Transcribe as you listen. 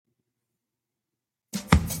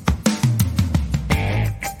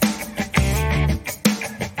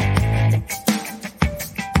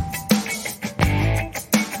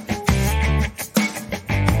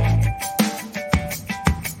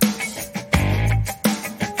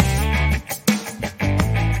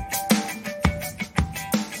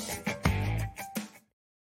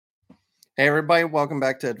Hey everybody, welcome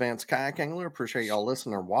back to Advanced Kayak Angler. Appreciate y'all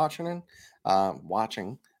listening or watching.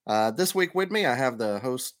 This week with me, I have the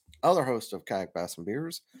other host of Kayak Bass and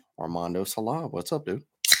Beers, Armando Salah. What's up, dude?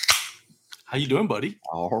 How you doing, buddy?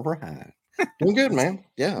 All right, doing good, man.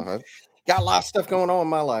 Yeah, I've got a lot of stuff going on in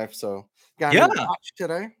my life, so got a Yeah. new watch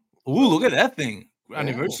today. Ooh, look at that thing. Yeah,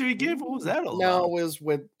 Anniversary gift? What was that all no, about? it was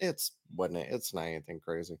wasn't it? It's not anything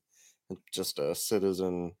crazy. It's just a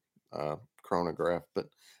Citizen chronograph, but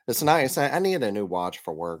it's nice. I need a new watch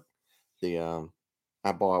for work. The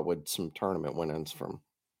I bought with some tournament winnings from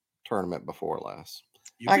tournament before last.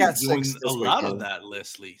 You've I been got six doing a this lot of weekend. that,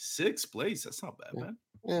 Leslie. 6th place. That's not bad, Yeah, man.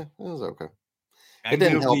 yeah, it was okay. It Angler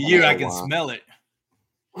didn't of the help in year. I can AOY. smell it.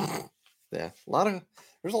 Yeah,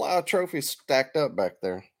 there's a lot of trophies stacked up back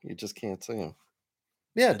there. You just can't see them.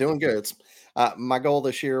 Yeah, That's doing good. My goal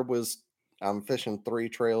this year was I'm fishing 3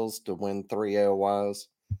 trails to win 3 AOYs.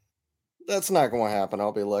 That's not going to happen.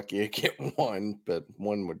 I'll be lucky to get one, but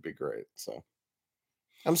one would be great. So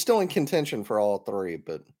I'm still in contention for all three,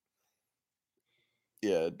 but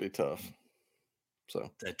yeah, it'd be tough.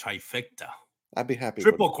 So the trifecta. I'd be happy with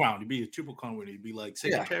Triple crown. You'd be a triple crown winner. You'd be like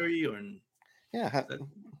yeah, secretary or yeah, that,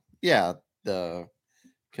 yeah. The the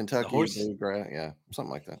Kentucky horse. Bluegrass, yeah,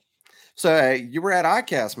 something like that. So you were at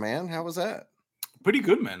ICAST, man. How was that? Pretty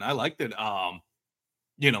good, man. I liked it.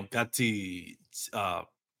 Got to uh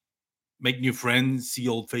make new friends, see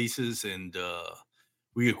old faces, and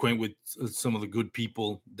reacquaint with some of the good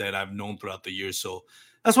people that I've known throughout the years. So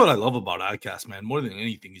that's what I love about ICAST, man. More than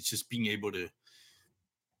anything, it's just being able to,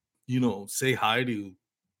 say hi to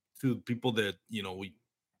people that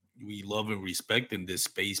we love and respect in this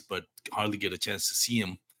space, but hardly get a chance to see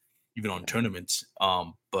them even on Yeah. tournaments.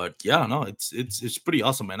 But yeah, no, it's pretty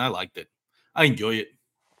awesome, man. I liked it. I enjoy it.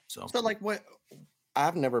 So So like what?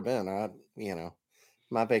 I've never been.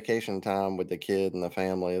 My vacation time with the kid and the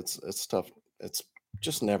family. It's tough. It's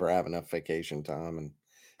just never have enough vacation time and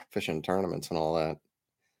fishing tournaments and all that.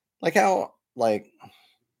 Like how like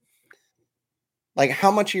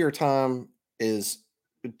how much of your time is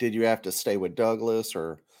did you have to stay with Douglas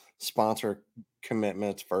or sponsor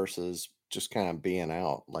commitments versus just kind of being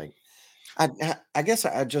out? Like I guess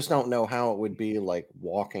I just don't know how it would be like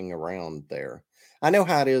walking around there. I know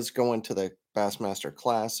how it is going to the Bassmaster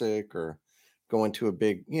Classic or going to a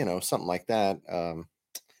big, something like that.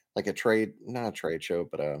 Like not a trade show,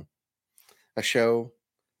 but a show.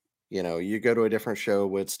 You go to a different show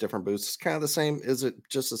with different booths. It's kind of the same. Is it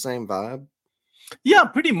just the same vibe? yeah,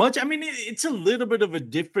 pretty much. I mean, it's a little bit of a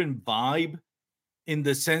different vibe in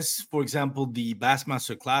the sense, for example, the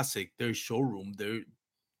Bassmaster Classic, their showroom,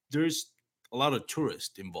 there's a lot of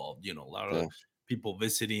tourists involved, a lot of Yeah, people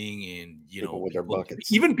visiting and people with their people,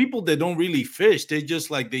 buckets. even people that don't really fish, they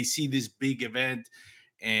just like they see this big event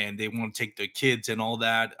and they want to take their kids and all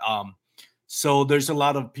that. So there's a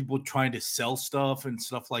lot of people trying to sell stuff and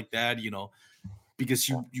stuff like that, because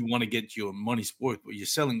Yeah, you want to get your money's worth. What you're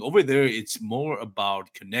selling over there, it's more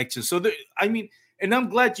about connection. So I mean, and I'm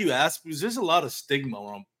glad you asked because there's a lot of stigma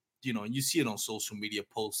around, and you see it on social media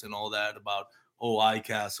posts and all that about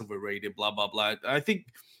ICAST overrated, blah blah blah. I think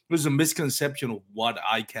there's a misconception of what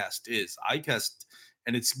ICAST is. ICAST,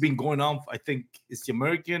 and it's been going on. I think it's the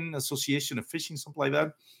American Association of Fishing, something like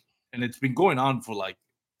that, and it's been going on for like,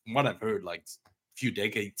 from what I've heard, like a few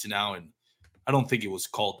decades now. And I don't think it was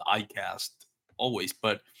called ICAST always,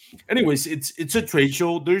 but anyways, it's a trade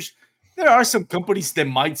show. There are some companies that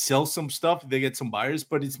might sell some stuff, they get some buyers,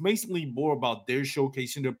 but it's mainly more about their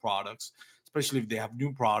showcasing their products, especially if they have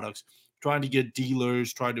new products, trying to get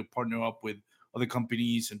dealers, trying to partner up with other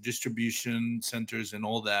companies and distribution centers and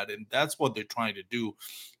all that. And that's what they're trying to do.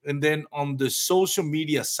 And then on the social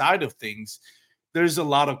media side of things, there's a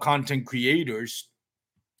lot of content creators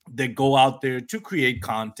that go out there to create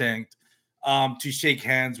content, to shake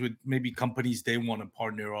hands with maybe companies they want to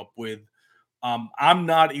partner up with. I'm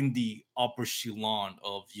not in the upper echelon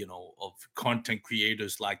of of content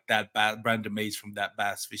creators like that Brandon Mays from that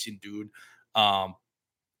bass fishing dude, um,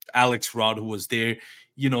 Alex Rod who was there.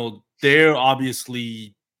 They're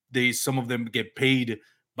obviously they some of them get paid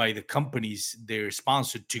by the companies they're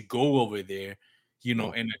sponsored to go over there,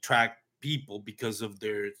 yeah, and attract people because of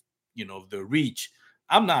their reach.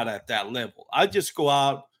 I'm not at that level. I just go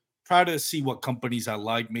out, try to see what companies I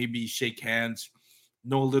like, maybe shake hands,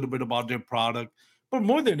 know a little bit about their product. But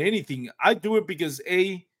more than anything, I do it because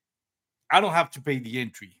I don't have to pay the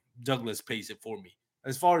entry. Douglas pays it for me.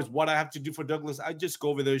 As far as what I have to do for Douglas, I just go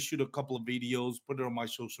over there, shoot a couple of videos, put it on my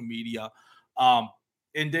social media, um,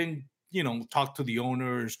 and then talk to the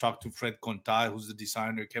owners, talk to Fred Contai, who's the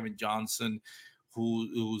designer, Kevin Johnson,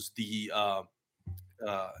 who's the uh,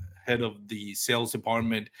 head of the sales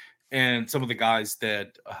department, and some of the guys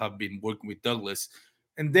that have been working with Douglas.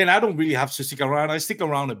 And then I don't really have to stick around. I stick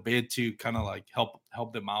around a bit to kind of like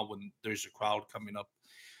help them out when there's a crowd coming up.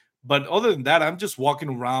 But other than that, I'm just walking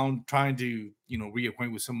around trying to,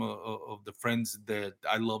 reacquaint with some of the friends that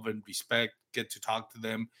I love and respect, get to talk to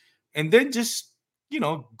them, and then just,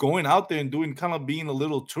 going out there and doing kind of being a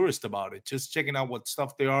little tourist about it, just checking out what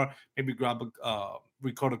stuff they are, maybe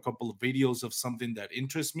record a couple of videos of something that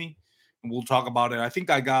interests me, and we'll talk about it. I think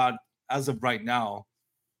I got, as of right now,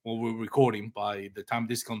 while we're recording, by the time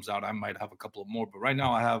this comes out, I might have a couple of more, but right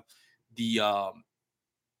now I have the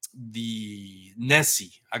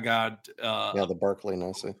Nessie. I got Yeah, the Berkeley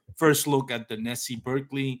Nessie. first look at the Nessie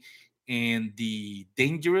Berkeley and the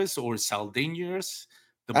Dangerous or Dangerous,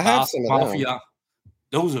 the I have Basque some of them. Mafia.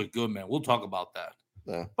 Those are good, man. We'll talk about that.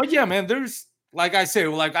 Yeah. But yeah, man, there's, like I say,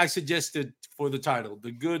 like I suggested for the title,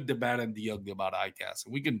 the good, the bad, and the ugly about ICAST.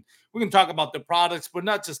 And we can talk about the products, but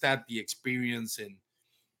not just that, the experience and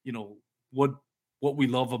you know what what we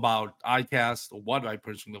love about ICAST, or what I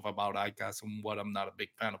personally love about ICAST, and what I'm not a big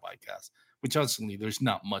fan of ICAST, which honestly there's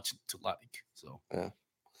not much to like. So Yeah.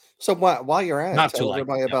 So while you're at it, not to tell like,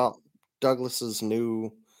 everybody yeah. about Douglas's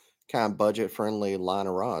new kind of budget-friendly line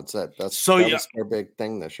of rods. So That yeah, was their big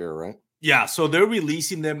thing this year, right? yeah. So they're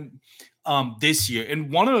releasing them this year,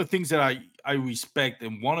 and one of the things that I respect,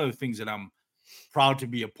 and one of the things that I'm proud to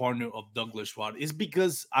be a partner of Douglas Rod, is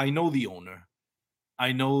because I know the owner,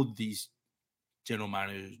 I know these general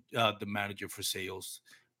manager, the manager for sales.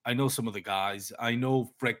 I know some of the guys. I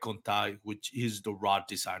know Fred Contai, which is the rod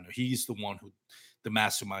designer. He's the one who, the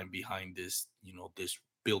mastermind behind this, this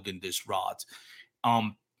building this rods.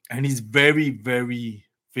 Um, and he's very, very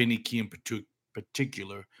finicky and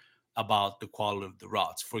particular about the quality of the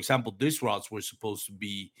rods. For example, these rods were supposed to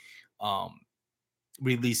be um,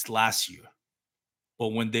 released last year, but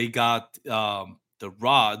when they got the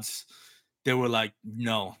rods, they were like,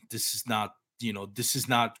 no, this is not, this is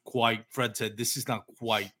not quite, Fred said, this is not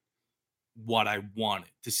quite what I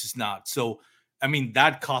wanted. This is not. So, I mean,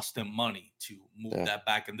 that cost them money to move Yeah. that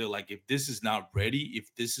back. And they're like, if this is not ready,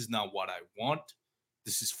 if this is not what I want,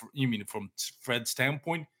 this is, you mean from Fred's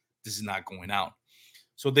standpoint, this is not going out.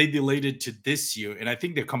 So they delayed it to this year. And I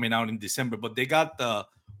think they're coming out in December, but they got the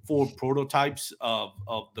 4 prototypes of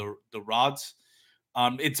the rods.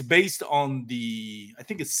 It's based on I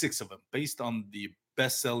think it's 6 of them, based on the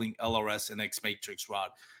best-selling LRS and X Matrix rod.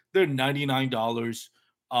 They're $99,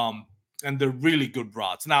 um, and they're really good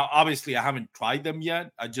rods. Now, obviously, I haven't tried them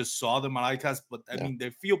yet. I just saw them at ICAST, but I Yeah. mean, they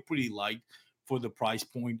feel pretty light for the price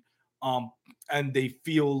point, um, and they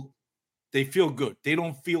feel good. They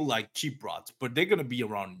don't feel like cheap rods, but they're gonna be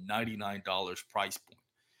around $99 price point,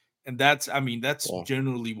 and that's Yeah.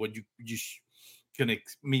 generally what I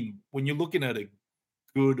mean, when you're looking at a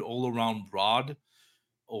good all around rod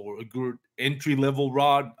or a good entry level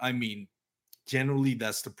rod, I mean, generally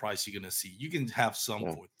that's the price you're gonna see. You can have some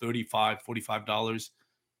Yeah. for 35, $45,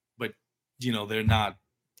 but they're not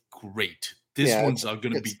great. These Yeah. ones are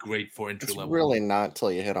gonna be It's great for entry it's level. really not till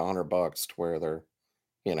you hit $100 to where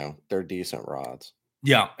they're decent rods.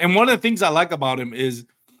 Yeah. And one of the things I like about him is,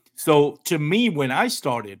 so to me, when I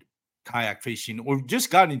started kayak fishing or just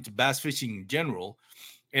got into bass fishing in general,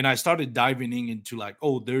 and I started diving into like,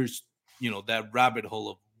 oh, there's, that rabbit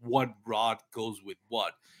hole of what rod goes with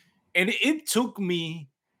what. And it took me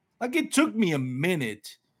a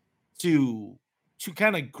minute to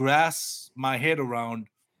kind of grasp my head around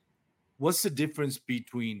what's the difference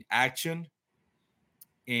between action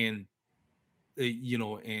and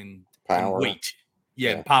and Power. weight.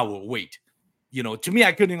 Yeah, Yeah. and power, weight. To me,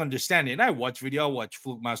 I couldn't understand it. And I watch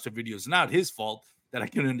Fluke Master videos. Not his fault that I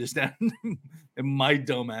couldn't understand. And my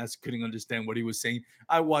dumbass couldn't understand what he was saying.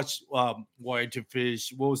 I watched Wired to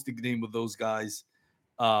Fish. What was the name of those guys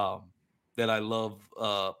that I love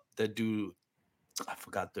that do, I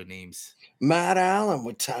forgot their names. Matt Allen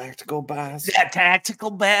with Tactical Bass. That Tactical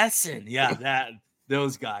Bassin. Yeah,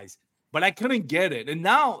 those guys. But I couldn't get it. And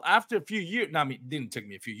now after a few years, now I mean, it didn't take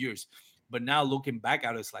me a few years, but now looking back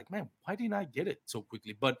at it, it's like, man, why didn't I get it so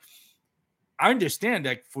quickly? But I understand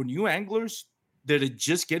that for new anglers that are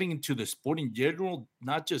just getting into the sport in general,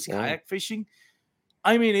 not just Yeah. kayak fishing,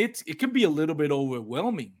 I mean, it can be a little bit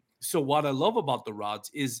overwhelming. So what I love about the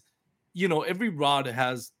rods is, every rod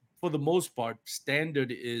has, for the most part,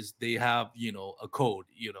 standard is they have, a code,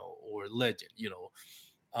 or legend,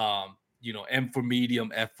 M for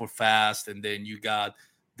medium, F for fast, and then you got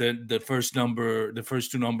the first number, the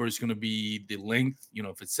first 2 numbers going to be the length.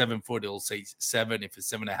 If it's 7 foot, it'll say 7. If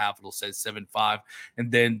it's 7.5, it'll say 7.5.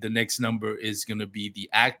 And then the next number is going to be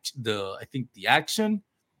I think the action,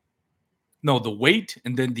 no, the weight,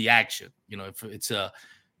 and then the action. If it's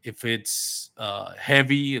If it's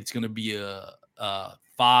heavy, it's going to be a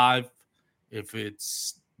 5. If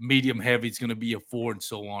it's medium heavy, it's going to be a 4, and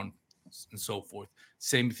so on and so forth.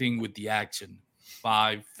 Same thing with the action,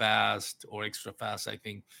 5 fast or extra fast, I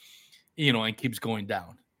think, and keeps going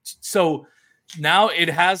down. So now it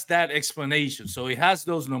has that explanation. So it has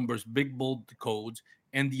those numbers, big bold codes,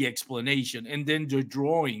 and the explanation, and then the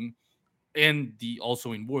drawing, and the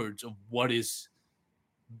also in words of what is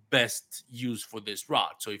best used for this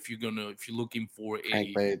rod. So if you're looking for a,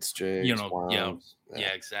 Crankbaits, jigs, yeah, worms. Yeah.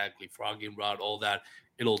 yeah, exactly, frogging rod, all that,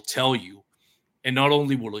 it'll tell you. And not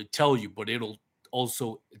only will it tell you, but it'll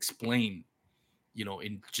also explain,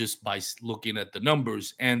 in just by looking at the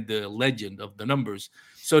numbers and the legend of the numbers.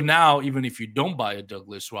 So now, even if you don't buy a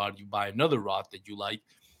Douglas rod, you buy another rod that you like,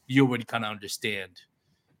 you already kind of understand.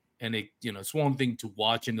 And it's one thing to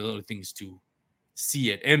watch, and the other thing is to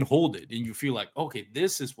see it and hold it, and you feel like, okay,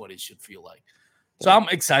 this is what it should feel like. So Yeah. I'm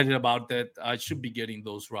excited about that. I should be getting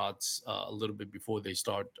those rods a little bit before they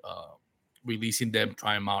start releasing them,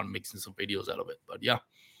 try them out, and making some videos out of it. But yeah,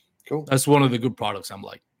 Cool. that's one of the good products I'm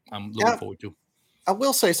looking Yeah. forward to. I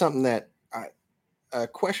will say something that a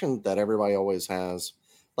question that everybody always has.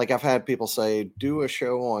 Like I've had people say, do a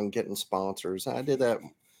show on getting sponsors. I did that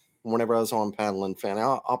whenever I was on Paddling Fan.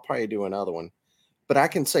 I'll probably do another one. But I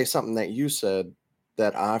can say something that you said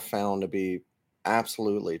that I found to be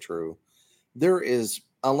absolutely true. There is,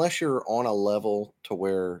 unless you're on a level to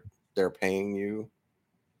where they're paying you,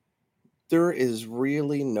 there is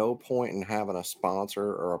really no point in having a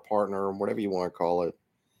sponsor or a partner, or whatever you want to call it,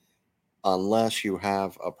 unless you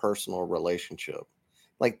have a personal relationship.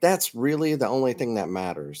 Like that's really the only thing that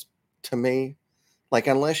matters to me. Like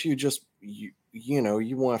unless you just you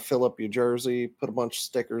want to fill up your jersey, put a bunch of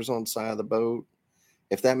stickers on the side of the boat.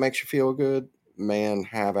 If that makes you feel good, man,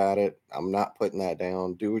 have at it. I'm not putting that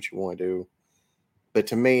down. Do what you want to do. But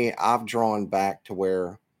to me, I've drawn back to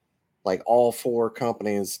where like all four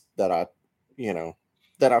companies that you know,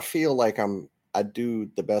 that I feel like I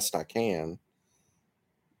do the best I can,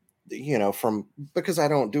 from because I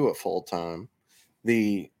don't do it full time.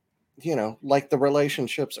 The like the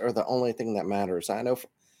relationships are the only thing that matters. I know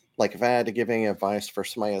like if I had to give any advice for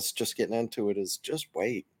somebody that's just getting into it is just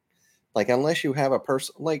wait. Like unless you have a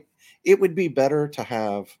person like it would be better to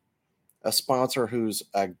have a sponsor who's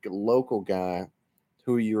a local guy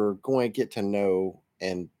who you're going to get to know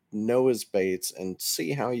and know his baits and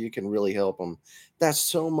see how you can really help them. That's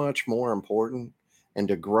so much more important and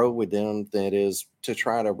to grow with them than it is to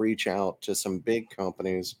try to reach out to some big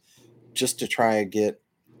companies just to try and get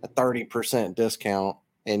a 30% discount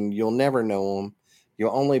and you'll never know them.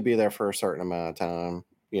 You'll only be there for a certain amount of time.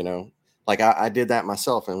 Like I did that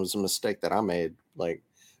myself and it was a mistake that I made. Like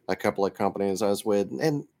a couple of companies I was with,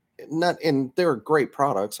 and they're great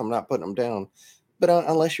products. I'm not putting them down, but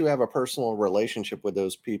unless you have a personal relationship with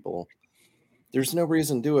those people, there's no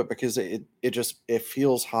reason to do it because it just it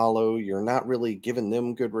feels hollow. You're not really giving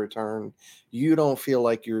them good return. You don't feel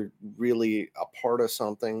like you're really a part of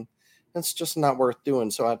something. It's just not worth doing.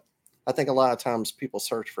 So I think a lot of times people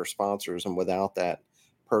search for sponsors and without that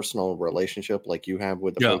personal relationship like you have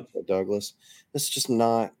with the Yeah. folks at Douglas, it's just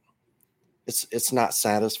not it's not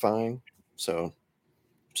satisfying. So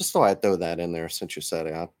just thought I'd throw that in there since you said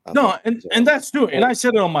it. I thought No, it and was, and that's true. And cool. I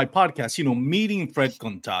said it on my podcast. Meeting Fred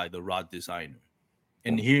Contai, the rod designer,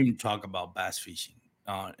 and Yeah, hearing him talk about bass fishing,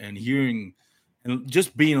 and hearing, and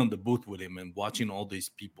just being on the booth with him and watching all these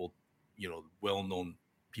people, well-known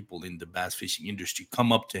people in the bass fishing industry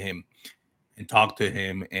come up to him and talk to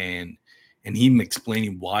him, and him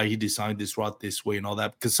explaining why he designed this rod this way and all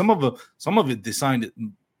that. Because some of it designed it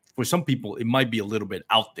for some people, it might be a little bit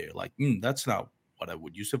out there, like that's not what I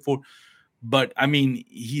would use it for. But I mean,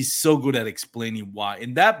 he's so good at explaining why,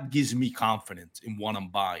 and that gives me confidence in what I'm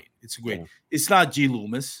buying. It's great. yeah, It's not G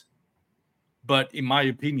Loomis, but in my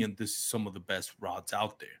opinion, this is some of the best rods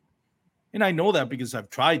out there, and I know that because I've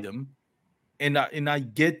tried them, and I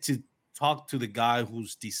get to talk to the guy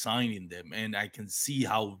who's designing them, and I can see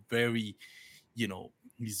how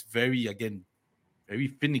he's very, again, very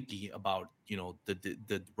finicky about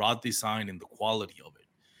the rod design and the quality of it.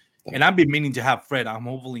 yeah. And I've been meaning to have Fred. I'm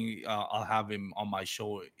hopefully I'll have him on my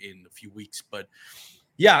show in a few weeks. But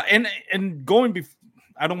yeah, and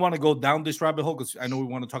I don't want to go down this rabbit hole because I know we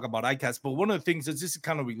want to talk about ICAST. But one of the things is this is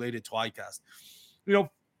kind of related to ICAST. You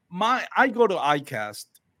know, I go to ICAST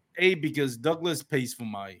because Douglas pays for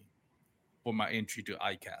my entry to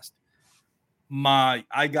ICAST.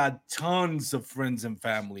 I got tons of friends and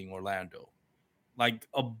family in Orlando, like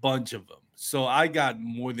a bunch of them. So I got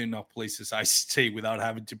more than enough places I stay without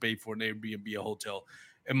having to pay for an Airbnb, a hotel.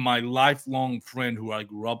 And my lifelong friend who I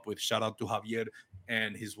grew up with, shout out to Javier,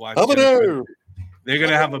 and his wife Jennifer. Hello. They're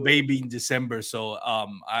gonna have a baby in December, so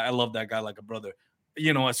I love that guy like a brother.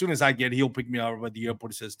 You know, as soon as I get, he'll pick me up at the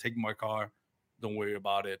airport. He says, "Take my car, don't worry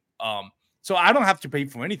about it." So I don't have to pay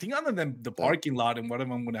for anything other than the Yeah. parking lot and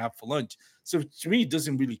whatever I'm gonna have for lunch. So to me, it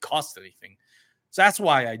doesn't really cost anything. So that's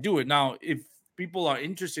why I do it. Now, if people are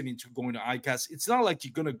interested into going to ICAST, it's not like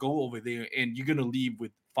you're gonna go over there and you're gonna leave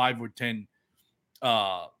with 5 or 10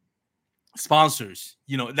 uh sponsors.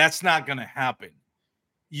 You know, that's not gonna happen.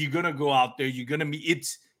 You're gonna go out there, you're gonna meet,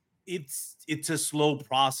 it's a slow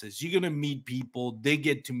process. You're gonna meet people, they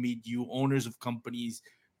get to meet you, owners of companies,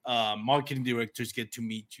 marketing directors get to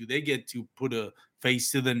meet you, they get to put a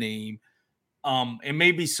face to the name. And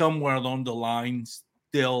maybe somewhere along the lines,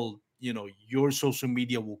 they'll, you know, your social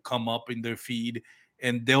media will come up in their feed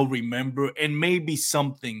and they'll remember, and maybe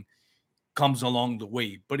something comes along the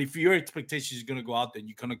way. But if your expectation is going to go out there and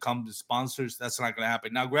you're going to come to sponsors, that's not going to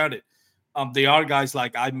happen. Now, granted, they are guys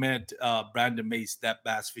like I met Brandon Mace, that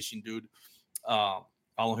bass fishing dude. Uh,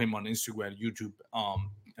 Follow him on Instagram, YouTube,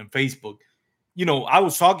 and Facebook. You know, I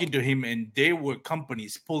was talking to him, and there were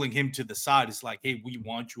companies pulling him to the side. It's like, hey, we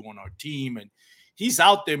want you on our team, and he's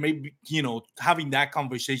out there, maybe, you know, having that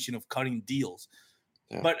conversation of cutting deals.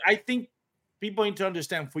 Yeah. But I think people need to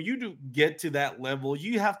understand, for you to get to that level,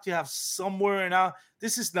 you have to have somewhere. Now,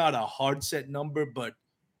 this is not a hard set number, but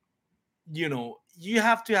you know, you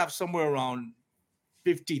have to have somewhere around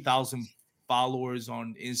 50,000 followers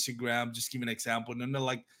on Instagram. Just give an example, and then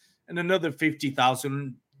like, and another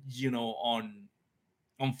 50,000, you know, on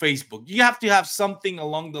Facebook. You have to have something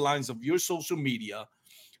along the lines of your social media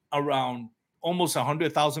around almost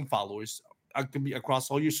 100,000 followers. Could be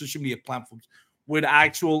across all your social media platforms with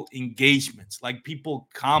actual engagements, like people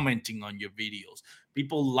commenting on your videos,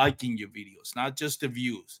 people liking your videos, not just the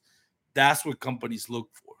views. That's what companies look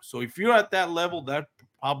for. So if you're at that level, that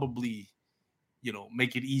probably, you know,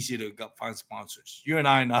 make it easier to find sponsors. You and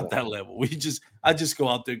I are not Yeah. that level. I just go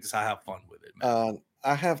out there because I have fun with it, man.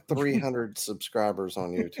 I have 300 subscribers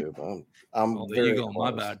on YouTube. Oh, I'm there you very go. My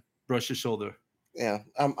close. bad. Brush your shoulder. Yeah,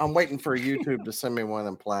 I'm waiting for YouTube to send me one of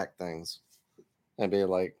them plaque things. And be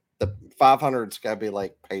like the 500's got to be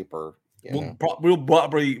like paper, you know. We'll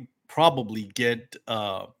probably get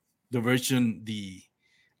the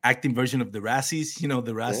acting version of the Razzies. You know,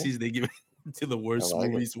 the Yeah, Razzies, they give it to the I worst like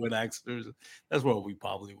it. movies with actors. That's what we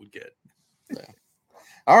probably would get. Yeah.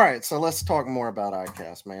 All right, so let's talk more about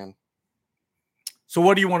ICAST, man. So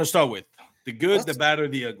what do you want to start with? The good, the Let's bad, or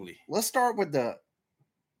the ugly? let's start with the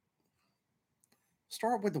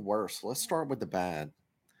worst. Let's start with the bad.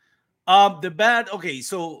 The bad. Okay,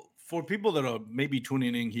 so for people that are maybe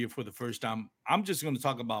tuning in here for the first time, I'm just going to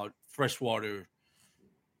talk about freshwater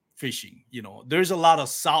fishing. You know, there's a lot of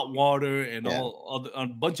salt water and Yeah, all other, a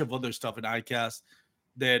bunch of other stuff in ICAST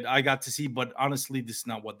that I got to see. But honestly, this is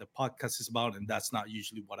not what the podcast is about, and that's not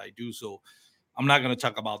usually what I do. So I'm not going to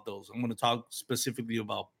talk about those. I'm going to talk specifically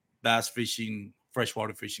about bass fishing,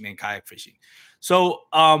 freshwater fishing, and kayak fishing. So,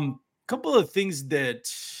 couple of things that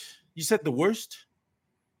you said the worst,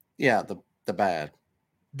 yeah, the bad.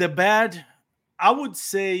 the bad. I would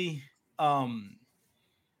say, um,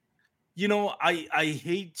 you know, I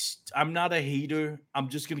hate. I'm not a hater. I'm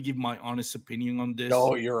just gonna give my honest opinion on this.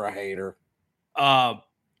 Oh, you're a hater. Uh,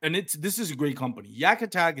 and it's this is a great company. Yak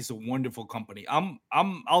Attack is a wonderful company.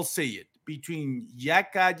 I'll say it, between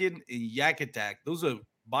Yak Gadget and Yak Attack, those are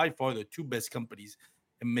by far the two best companies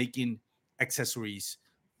in making accessories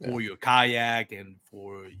Yeah, for your kayak, and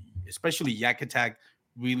for especially Yak Attack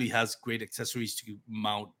really has great accessories to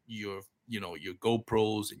mount your, you know, your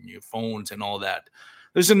GoPros and your phones and all that.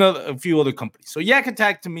 There's a few other companies. So Yak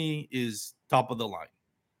Attack to me is top of the line,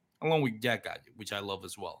 along with Yak Gadget, which I love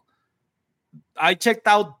as well. I checked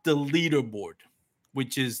out the leaderboard,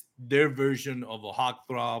 which is their version of a hawk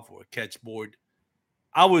throb or a catch board.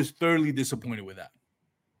 I was thoroughly disappointed with that.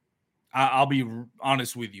 I'll be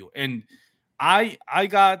honest with you. And I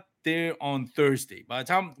got there on Thursday. By the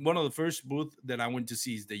time, one of the first booth that I went to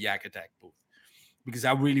see is the Yak Attack booth, because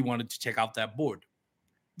I really wanted to check out that board.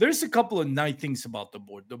 There's a couple of nice things about the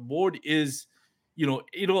board. The board is, you know,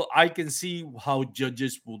 it'll I can see how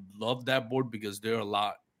judges would love that board because they're a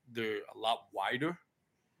lot wider.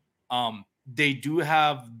 They do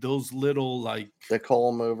have those little, like, the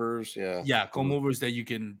coal movers. Yeah, yeah, comb mhm. overs that you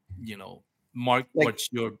can, you know, mark Like what's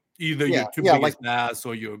your, either yeah, your two yeah, like biggest bass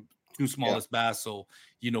or your two yeah. smallest bass, so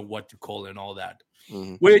you know what to call and all that.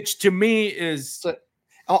 Mhm. Which to me is, So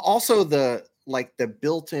also the like the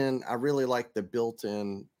built-in. I really like the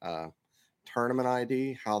built-in tournament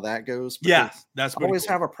ID. How that goes, because yeah, that's I pretty always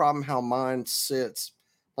cool. have a problem how mine sits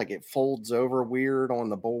like it folds over weird on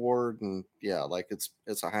the board, and yeah, like it's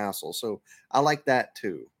a hassle. So I like that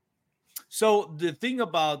too. So the thing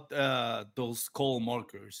about those coal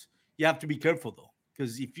markers, you have to be careful though,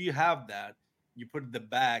 because if you have that, you put the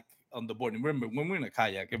back on the board. And remember, when we're in a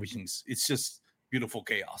kayak, everything's it's just beautiful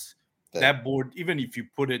chaos. Yeah, That board, even if you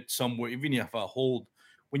put it somewhere, even if you have a hold,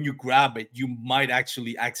 when you grab it, you might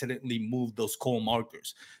actually accidentally move those coal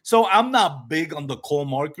markers. So I'm not big on the coal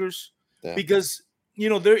markers yeah. because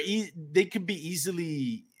they could be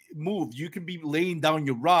easily moved. You could be laying down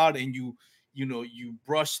your rod and you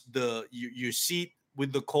brush your seat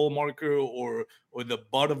with the coal marker or the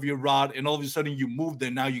butt of your rod, and all of a sudden you move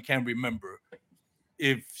them. Now you can't remember.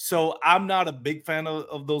 If so, I'm not a big fan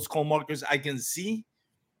of those coal markers. I can see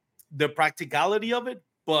the practicality of it,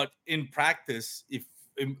 but in practice, if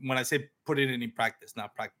when I say put it in practice,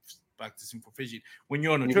 not practicing for fishing, when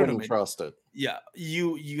you're on a You wouldn't tournament, trust it. yeah,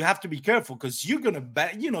 you have to be careful because you're gonna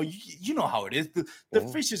bet. You know how it is. The Yeah.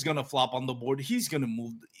 fish is gonna flop on the board. He's gonna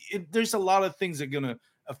move. There's a lot of things that are gonna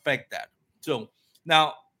affect that. So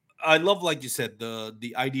now I love, like you said,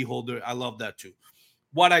 the ID holder. I love that too.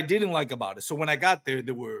 What I didn't like about it. So when I got there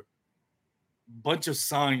were a bunch of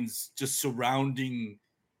signs just surrounding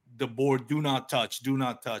the board. Do not touch. Do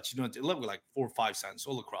not touch. It looked like 4 or 5 signs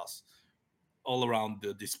all across, all around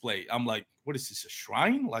the display. I'm like, what is this? A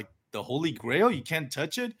shrine? Like the Holy Grail? You can't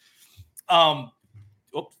touch it. Um,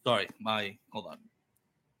 oops, sorry, my hold on,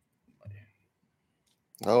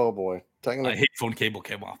 Oh boy, my technical. headphone cable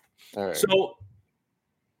came off. All right, So,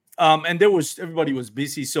 and everybody was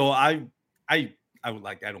busy, so I I would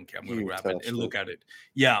like I don't care. I'm gonna you grab it and touched it. look at it.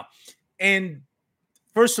 Yeah, and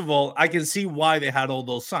first of all, I can see why they had all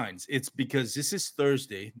those signs. It's because this is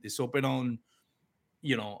Thursday. This open on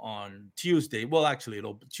on Tuesday. Well, actually,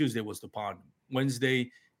 Tuesday was the pond.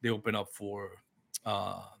 Wednesday they open up for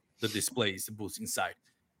uh the displays, the booths inside.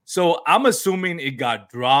 So I'm assuming it got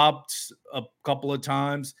dropped a couple of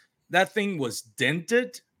times. That thing was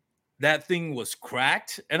dented. That thing was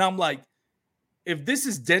cracked. And I'm like, if this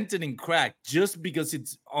is dented and cracked just because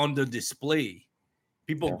it's on the display,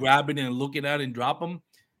 people Yeah, grab it and look at it and drop them,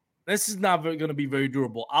 this is not going to be very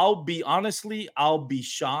durable. I'll be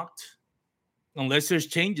shocked unless there's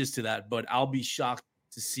changes to that. But I'll be shocked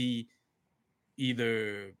to see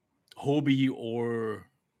either Hobie or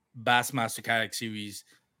Bassmaster Kayak Series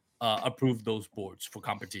approve those boards for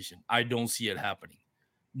competition. I don't see it happening.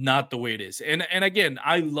 Not the way it is. And again,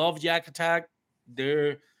 I love Yak Attack.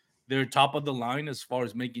 They're they're top of the line as far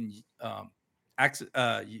as making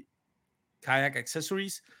kayak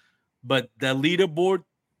accessories. But the leaderboard,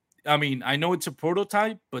 I mean, I know it's a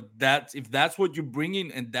prototype, but that's if that's what you're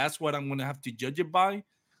bringing and that's what I'm going to have to judge it by, I'm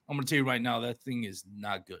going to tell you right now that thing is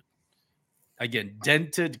not good. Again,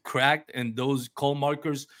 dented, cracked, and those coal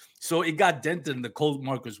markers. So it got dented in the coal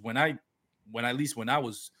markers when at least when I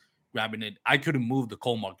was grabbing it, I couldn't move the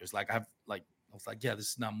coal markers. I was like, yeah,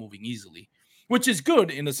 this is not moving easily, which is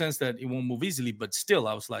good in the sense that it won't move easily. But still,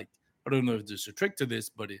 I was like, I don't know if there's a trick to this,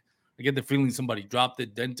 but I get the feeling somebody dropped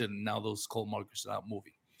it, dented, and now those coal markers are not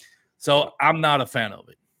moving. yeah. So I'm not a fan of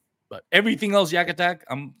it. But everything else, Yak Attack,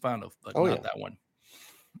 I'm a fan of, but Oh not yeah. that one.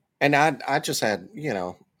 And I just had,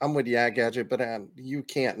 I'm with Yak Gadget, but you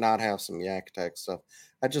can't not have some Yak Tech stuff.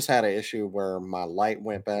 I just had an issue where my light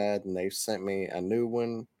went bad, and they sent me a new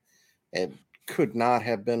one. It could not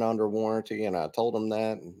have been under warranty, and I told them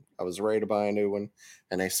that, and I was ready to buy a new one,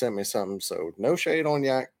 and they sent me something. So no shade on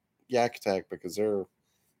Yak Tech, because they're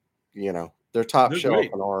top They're shelf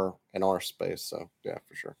great. in our space. So yeah,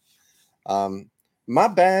 for sure. Um, my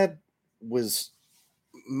bad was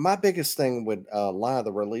my biggest thing with a lot of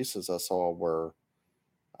the releases I saw were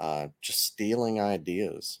just stealing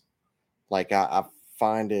ideas. Like I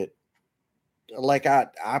find it like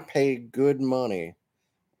I pay good money,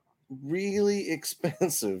 really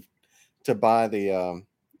expensive, to buy the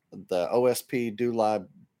OSP Do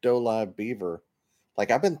Live Beaver.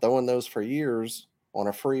 Like I've been throwing those for years on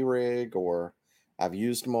a free rig, or I've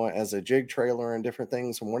used them as a jig trailer and different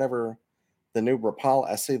things. And whenever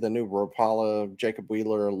I see the new Rapala Jacob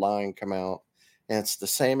Wheeler line come out, and it's the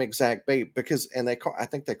same exact bait, I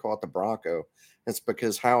think they call it the Bronco. It's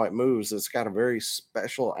because how it moves, it's got a very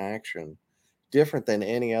special action, different than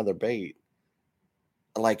any other bait.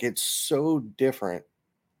 Like it's so different.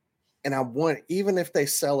 And I want, even if they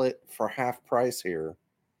sell it for half price here,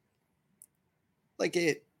 like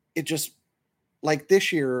it just, like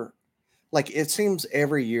this year, like it seems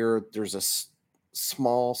every year there's a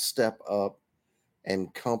small step up,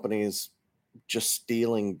 and companies just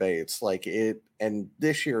stealing baits. And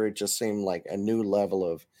this year it just seemed like a new level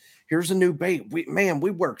of, here's a new bait. We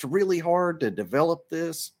worked really hard to develop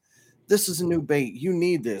this. this is a new bait. You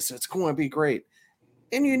need this. It's going to be great.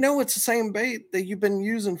 And you know it's the same bait that you've been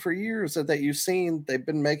using for years that you've seen they've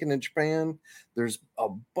been making in Japan. There's a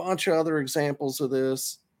bunch of other examples of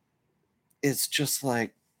this. It's just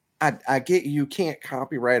like I get you can't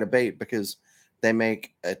copyright a bait because they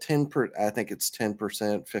make a 10 I think it's 10%,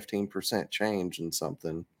 15% change in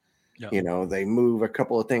something. Yeah. You know, they move a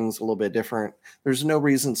couple of things a little bit different. There's no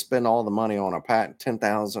reason to spend all the money on a patent,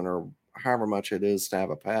 10,000 or however much it is to have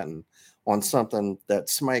a patent on something that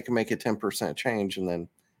somebody can make a 10% change and then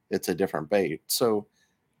it's a different bait. So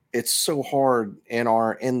it's so hard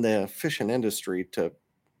in the fishing industry to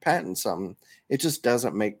patent something. It just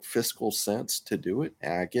doesn't make fiscal sense to do it.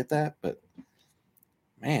 And I get that, but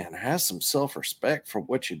man, have some self-respect for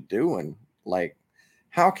what you're doing. Like,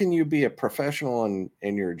 how can you be a professional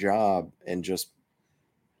in your job and just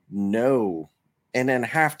know and then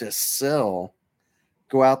have to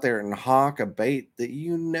go out there and hawk a bait that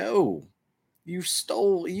you know you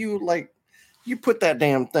stole, you put that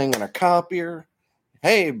damn thing in a copier.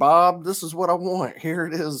 Hey, Bob, this is what I want. Here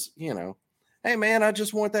it is. Hey, man, I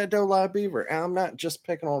just want that doe live beaver. And I'm not just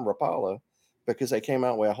picking on Rapala because they came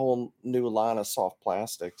out with a whole new line of soft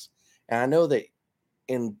plastics. And I know that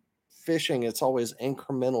in fishing, it's always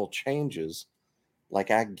incremental changes.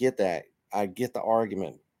 Like, I get that. I get the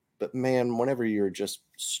argument. But man, whenever you're just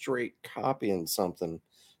straight copying something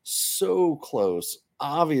so close,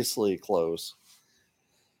 obviously close,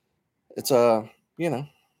 it's you know,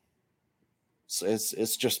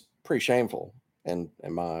 it's just pretty shameful in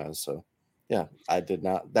my eyes. So yeah, I did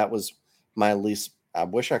not. That was my least. I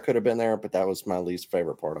wish I could have been there, but that was my least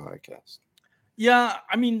favorite part of ICAST. Yeah,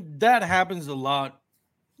 I mean that happens a lot,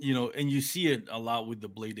 and you see it a lot with the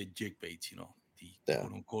bladed jig baits, the Yeah,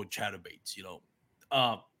 quote unquote chatterbaits.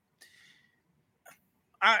 Uh,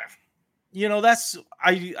 I, that's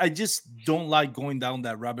I just don't like going down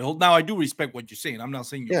that rabbit hole. Now I do respect what you're saying. I'm not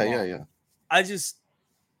saying you're yeah, yeah, wrong. yeah, I just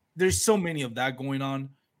there's so many of that going on.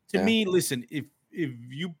 To yeah, me, listen, if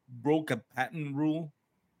you broke a patent rule,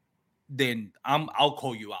 then I'll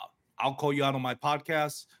call you out. I'll call you out on my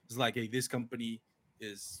podcast. It's like, hey, this company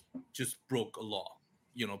is just broke a law,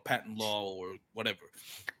 patent law or whatever.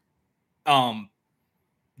 Um,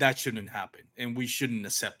 that shouldn't happen, and we shouldn't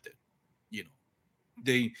accept it. You know,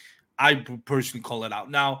 they, I personally call it out.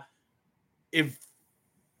 Now, if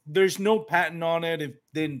there's no patent on it, if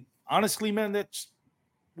then honestly, man, that's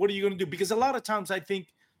what are you going to do? Because a lot of times I think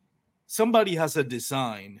somebody has a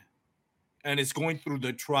design and it's going through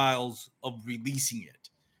the trials of releasing it.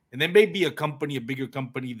 And there may be a company, a bigger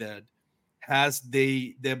company that has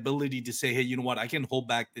the ability to say, hey, you know what, I can hold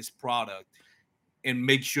back this product and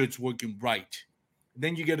make sure it's working right.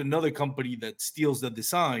 Then you get another company that steals the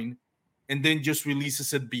design and then just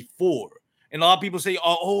releases it before. And a lot of people say,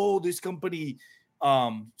 oh, this company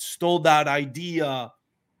stole that idea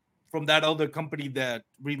from that other company that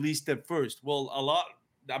released it first. Well,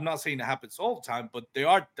 I'm not saying it happens all the time, but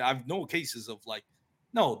I've known cases of like,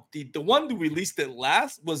 no, the one who released it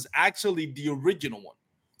last was actually the original one.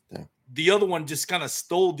 yeah, The other one just kind of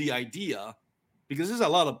stole the idea because there's a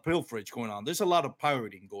lot of pilferage going on. There's a lot of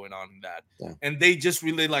pirating going on in that. yeah. And they just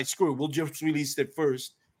really like, screw it, we'll just release it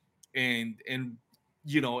first. And and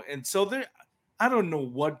so there, I don't know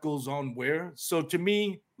what goes on where. So to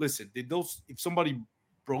me, listen, did those if somebody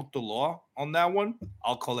broke the law on that one,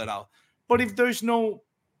 I'll call it out. But if there's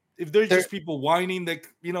There, just people whining that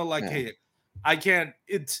like, yeah, hey, I can't.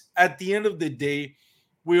 It's at the end of the day,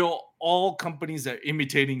 we're all companies are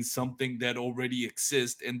imitating something that already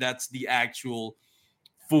exists, and that's the actual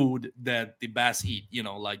food that the bass eat.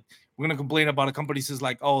 Like we're gonna complain about a company says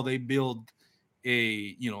like, oh, they build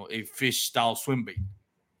a fish style swim bait.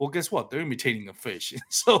 Well, guess what? They're imitating a fish.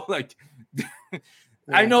 So like,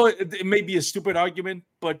 I yeah. know it may be a stupid argument,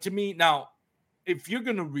 but to me now, if you're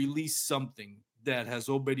gonna release something that has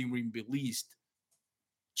already been released,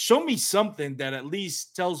 show me something that at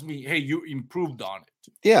least tells me, hey, you improved on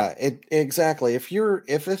it. Yeah, exactly. If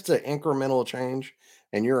it's an incremental change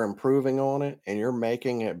and you're improving on it and you're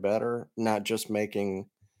making it better, not just making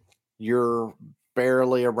you're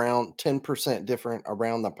barely around 10% different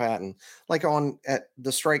around the pattern. Like on at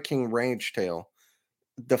the Strike King range tail,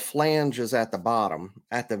 the flange is at the bottom,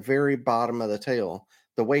 at the very bottom of the tail.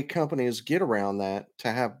 The way companies get around that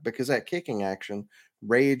to have because that kicking action,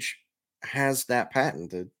 Rage has that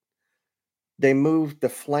patented. They move the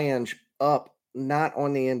flange up, not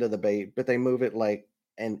on the end of the bait, but they move it like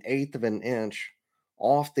an eighth of an inch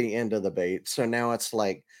off the end of the bait. So now it's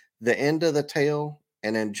like the end of the tail,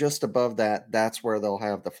 and then just above that, that's where they'll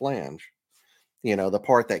have the flange, the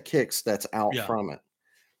part that kicks that's out Yeah. from it.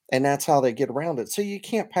 and that's how they get around it. So you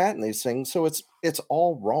can't patent these things. So it's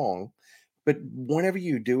all wrong. But whenever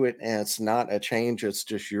you do it and it's not a change, it's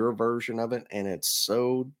just your version of it, and it's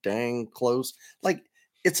so dang close. Like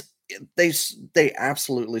they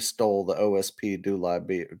absolutely stole the OSP Do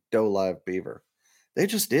Live Beaver. They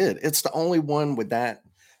just did. It's the only one with that.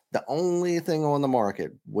 The only thing on the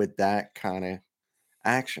market with that kind of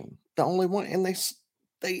action. The only one, and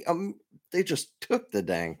they they just took the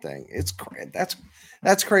dang thing.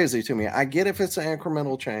 That's crazy to me. I get if it's an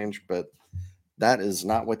incremental change, but that is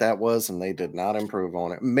not what that was, and they did not improve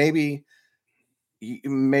on it. Maybe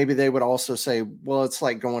they would also say, well, it's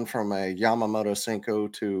like going from a Yamamoto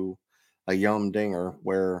Senko to a Yum Dinger,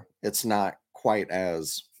 where it's not quite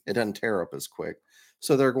as it doesn't tear up as quick.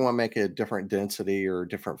 So they're going to make a different density or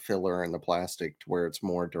different filler in the plastic to where it's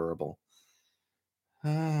more durable.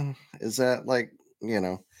 Is that like, you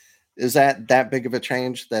know, is that big of a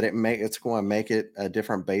change that it's going to make it a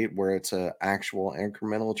different bait where it's a actual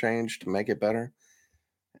incremental change to make it better?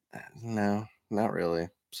 No, not really.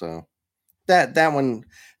 So that one,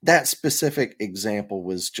 that specific example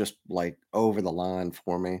was just like over the line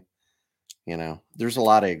for me. There's a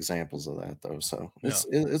lot of examples of that though. So Yeah.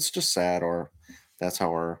 it's just sad, or that's how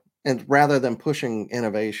our and rather than pushing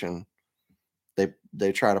innovation,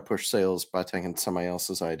 they try to push sales by taking somebody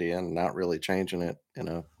else's idea and not really changing it in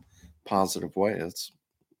a positive way. It's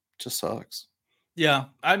just sucks. Yeah,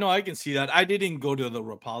 I know. I can see that. I didn't go to the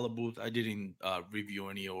Rapala booth. I didn't review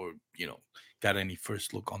any or got any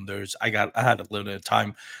first look on theirs. I had a little bit of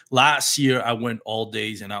time last year. I went all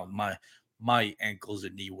days and out my ankles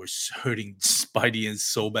and knee were hurting Spidey and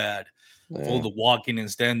so bad for Yeah. the walking and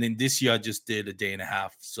standing. This year I just did a day and a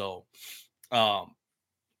half, so um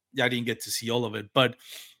yeah, I didn't get to see all of it. But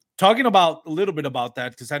talking about a little bit about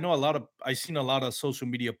that, because I seen a lot of social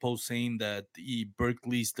media posts saying that the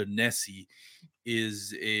Berkeley's the Nessie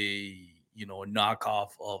is a knockoff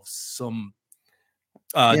of some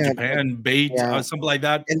Yeah. Japan bait Yeah. or something like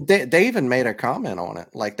that. And they even made a comment on it.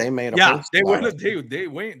 Like they made a Yeah, post they about went it. they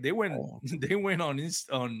went Oh, they went on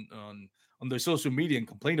on their social media and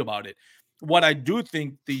complained about it. What I do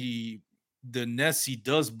think the Nessie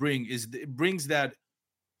does bring is it brings that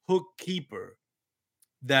hook keeper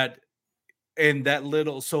that and that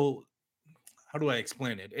little so how do I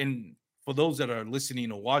explain it? And for those that are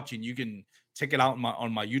listening or watching, you can check it out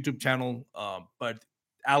on my YouTube channel. But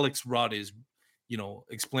Alex Rod is,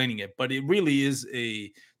 explaining it. But it really is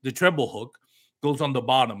the treble hook goes on the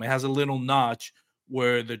bottom. It has a little notch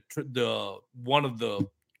where the one of the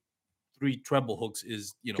three treble hooks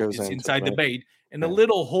is goes it's into the inside the bait. bait, and a Yeah.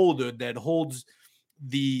 little holder that holds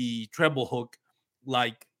the treble hook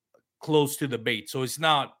like close to the bait, so it's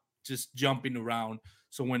not just jumping around.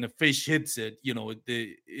 So when a fish hits it,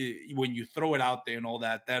 when you throw it out there and all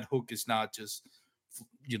that, that hook is not just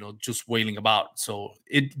just wailing about. So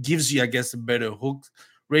it gives you, I guess, a better hook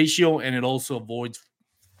ratio, and it also avoids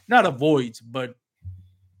not avoids, but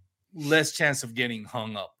less chance of getting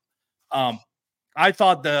hung up. Um, I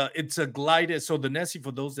thought it's a glider. So the Nessie,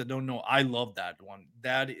 for those that don't know, I love that one.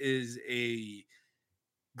 That is a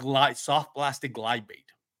soft plastic glide bait,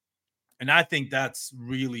 and I think that's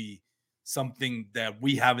really something that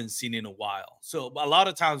we haven't seen in a while. So a lot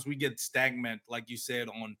of times we get stagnant, like you said,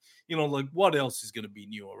 on like what else is going to be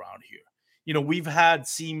new around here. We've had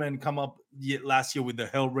Seaman come up last year with the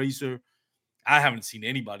Hellraiser. I haven't seen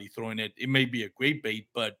anybody throwing it. It may be a great bait,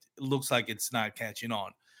 but it looks like it's not catching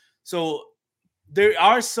on. So there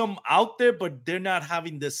are some out there, but they're not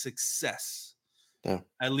having the success, Yeah.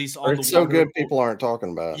 at least Or on the it's so water. good people aren't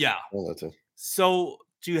talking about it. Yeah. Well, that's it. So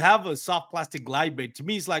to have a soft plastic glide bait, to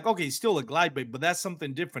me, it's like, okay, it's still a glide bait, but that's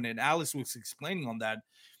something different. And Alice was explaining on that.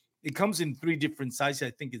 It comes in three different sizes.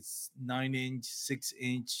 I think it's 9 inch, 6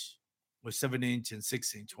 inch, or 7 inch and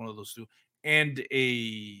 6 inch, one of those two, and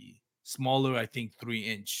a smaller, I think 3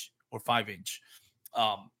 inch or 5 inch.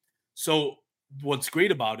 Um, so what's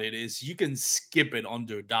great about it is you can skip it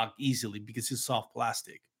under dock easily because it's soft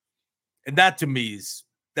plastic. And that to me is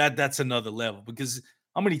that's another level, because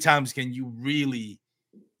how many times can you really,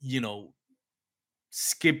 you know,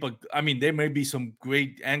 skip I mean, there may be some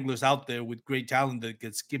great anglers out there with great talent that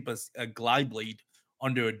could skip a glide blade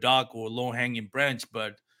under a dock or a low hanging branch,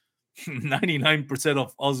 but 99%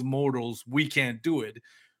 of us mortals, we can't do it.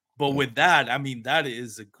 But Yeah. with that, I mean, that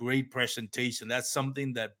is a great presentation. That's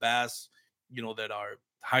something that bass, that are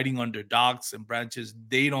hiding under docks and branches,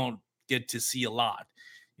 they don't get to see a lot.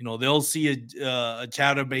 They'll see a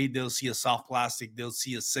chatterbait, they'll see a soft plastic, they'll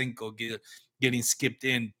see a Senko getting skipped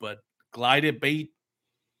in, but glided bait,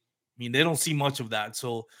 I mean, they don't see much of that.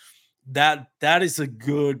 So that is a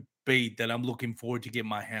good bait that I'm looking forward to get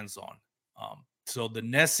my hands on. So the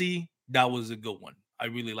Nessie, that was a good one. I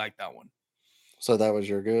really like that one. So that was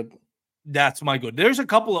your good? That's my good. There's a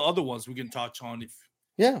couple of other ones we can touch on if,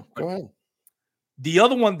 Yeah, but go ahead. the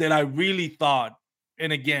other one that I really thought,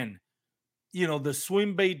 and again, the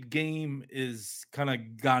swim bait game is kind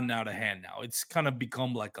of gotten out of hand now. It's kind of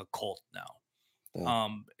become like a cult now. Yeah.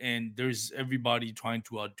 And there's everybody trying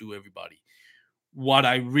to outdo everybody. What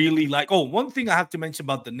I really like, oh, one thing I have to mention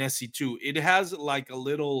about the Nessie too, it has like a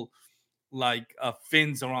little like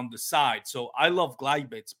fins around the side. So I love glide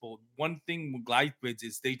baits, but one thing with glide baits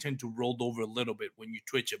is they tend to roll over a little bit when you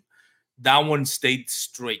twitch them. That one stayed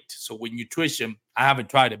straight. So when you twitch them, I haven't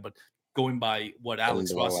tried it, but going by what Didn't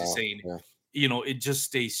Alex blow Ross is out. saying, Yeah. it just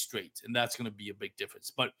stays straight, and that's going to be a big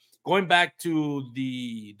difference. But going back to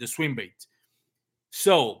the swim bait,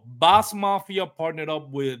 so Boss Mafia partnered up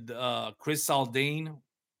with Chris Saldane.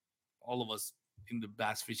 All of us in the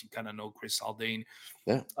bass fishing kind of know Chris Saldane.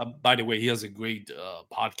 Yeah. By the way, he has a great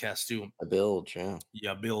podcast too. A bilge, yeah.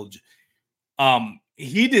 Yeah, Bilge.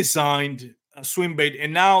 He designed a swim bait,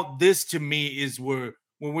 and now this to me is where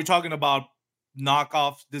when we're talking about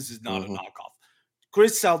knockoffs, this is not a Mhm. knockoff.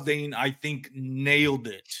 Chris Saldane, I think, nailed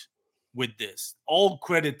it with this. All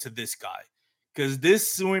credit to this guy because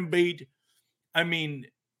this swim bait, I mean,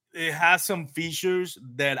 it has some features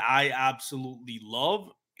that I absolutely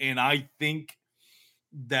love, and I think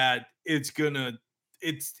that it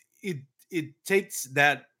takes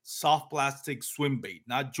that soft plastic swim bait,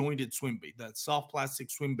 not jointed swim bait, that soft plastic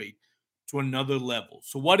swim bait to another level.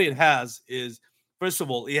 So what it has is, first of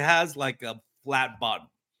all, it has like a flat bottom,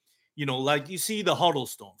 like you see the huddle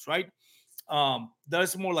stones, right?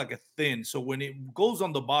 That's more like a thin. So when it goes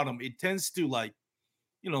on the bottom, it tends to like,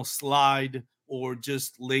 slide or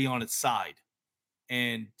just lay on its side.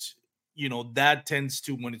 And that tends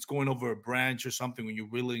to, when it's going over a branch or something, when you're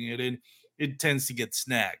reeling it in, it tends to get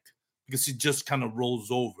snagged because it just kind of rolls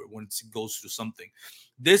over when it goes through something.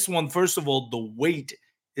 This one, first of all, the weight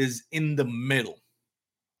is in the middle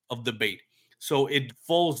of the bait, so it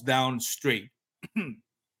falls down straight.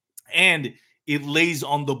 And it lays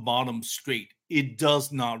on the bottom straight. It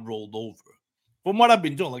does not roll over. From what I've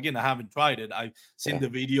been doing, again, I haven't tried it. I've seen Yeah. the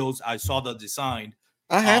videos, I saw the design.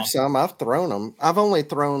 I have um some, I've thrown them.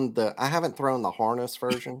 I haven't thrown the harness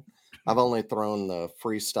version. I've only thrown the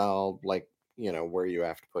freestyle, like, where you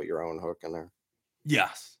have to put your own hook in there.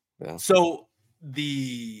 Yes. Yeah. So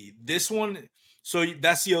this one, so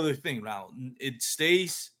that's the other thing now. It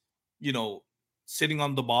stays, you know, sitting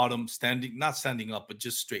on the bottom, standing, not standing up, but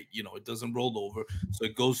just straight. It doesn't roll over, so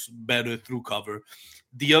it goes better through cover.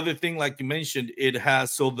 The other thing, like you mentioned, it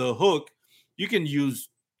has, so the hook, you can use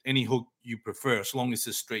any hook you prefer as long as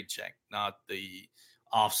it's straight check, not the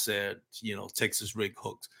offset, Texas rig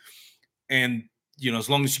hooks. And as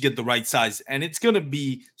long as you get the right size, and it's going to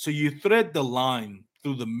be, so you thread the line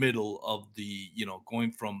through the middle of the,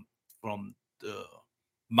 going from the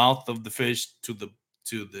mouth of the fish to the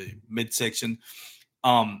midsection.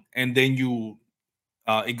 And then you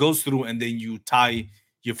it goes through, and then you tie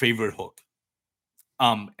your favorite hook.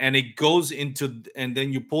 And it goes into, and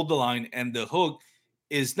then you pull the line, and the hook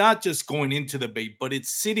is not just going into the bait, but it's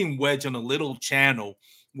sitting wedge on a little channel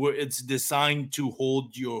where it's designed to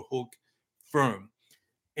hold your hook firm.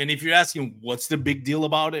 And if you're asking what's the big deal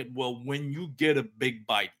about it, well, when you get a big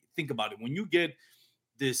bite, think about it. When you get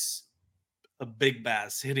this a big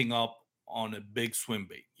bass hitting up on a big swim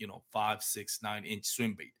bait, 5, 6, 9 inch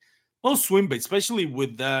swim bait. Most swim bait, especially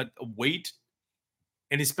with that weight,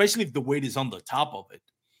 and especially if the weight is on the top of it,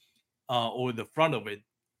 or the front of it,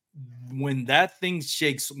 when that thing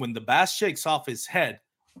shakes, when the bass shakes off his head,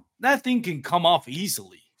 that thing can come off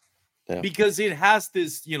easily Yeah. because it has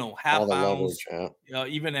this, All half the leverage, ounce, yeah.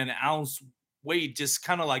 even an ounce weight, just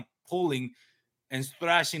kind of like pulling and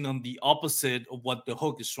thrashing on the opposite of what the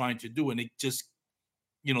hook is trying to do. And it just,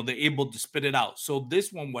 they're able to spit it out. So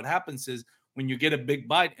this one, what happens is when you get a big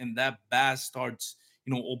bite and that bass starts,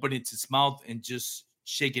 opening its mouth and just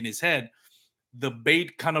shaking his head, the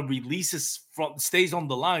bait kind of releases from, stays on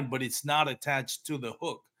the line, but it's not attached to the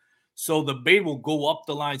hook. So the bait will go up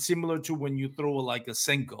the line, similar to when you throw like a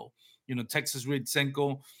Senko, Texas rig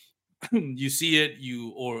Senko. You see it,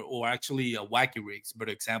 or actually a wacky rigs,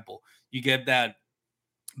 better example. You get that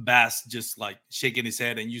bass just like shaking his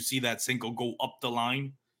head, and you see that Senko go up the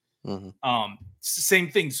line. Mhm. Same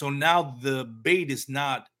thing. So now the bait is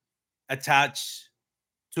not attached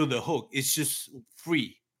to the hook. It's just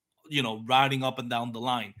free, riding up and down the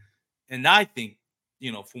line. And I think,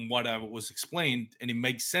 from what I was explained, and it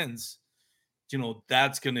makes sense,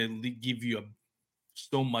 that's gonna give you a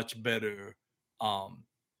so much better um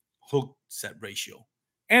hook set ratio.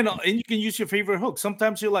 And you can use your favorite hook.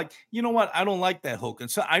 Sometimes you're like, you know what, I don't like that hook. And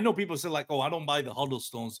so I know people say like, oh, I don't buy the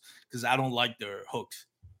Huddlestones because I don't like their hooks.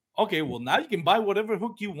 Okay, well now you can buy whatever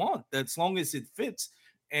hook you want as long as it fits,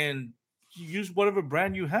 and you use whatever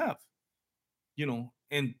brand you have,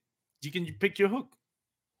 and you can pick your hook.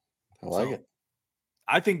 I like So it.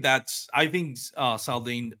 I think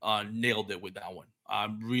Saldane nailed it with that one.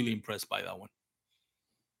 I'm really impressed by that one.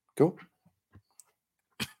 Cool.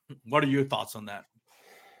 What are your thoughts on that?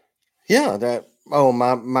 Yeah, that oh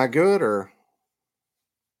my good or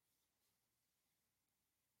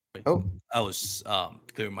oh I was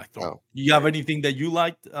clearing my throat. oh You have there. anything that you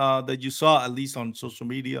liked that you saw at least on social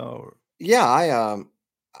media or Yeah,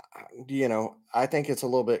 I think it's a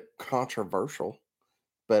little bit controversial,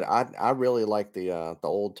 but I really like the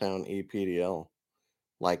Old Town EPDL.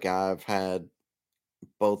 Like I've had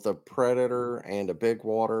both a Predator and a Big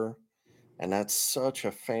Water, and that's such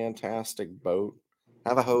a fantastic boat. I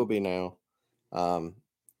have a Hobie now. Um,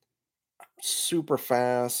 Super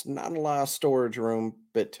fast, not a lot of storage room,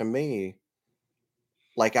 but to me,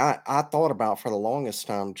 like I thought about for the longest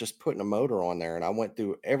time just putting a motor on there, and I went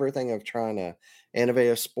through everything of trying to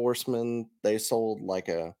innovative sportsman. They sold like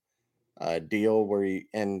a deal where you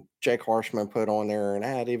and Jake Harshman put on there, and I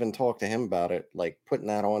had even talked to him about it, like putting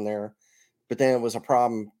that on there. But then it was a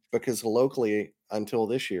problem because locally until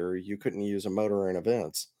this year you couldn't use a motor in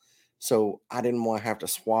events. So I didn't want to have to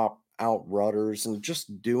swap out rudders, and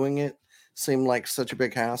just doing it seemed like such a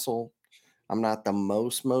big hassle. I'm not the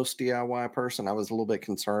most DIY person. I was a little bit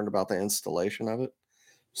concerned about the installation of it.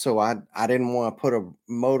 So I didn't want to put a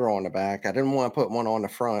motor on the back. I didn't want to put one on the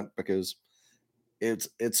front because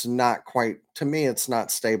it's not quite, to me it's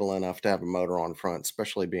not stable enough to have a motor on front,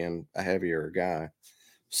 especially being a heavier guy.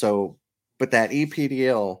 So, but that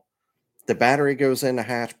EPDL, the battery goes in the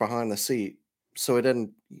hatch behind the seat, so it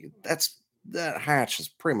didn't. That hatch is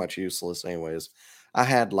pretty much useless, anyways. I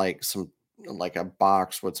had like a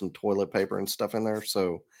box with some toilet paper and stuff in there,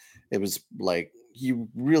 so it was like you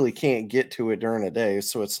really can't get to it during the day,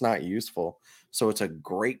 so it's not useful. So it's a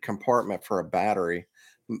great compartment for a battery.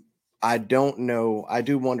 I don't know. I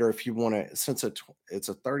do wonder if you want to, since it's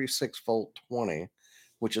a 36-volt 20,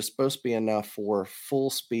 which is supposed to be enough for full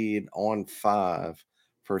speed on 5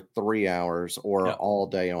 for 3 hours or yeah. all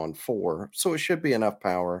day on 4. So it should be enough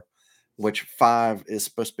power, which 5 is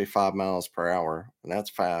supposed to be 5 miles per hour, and that's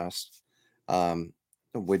fast. Um,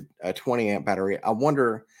 with a 20 amp battery, I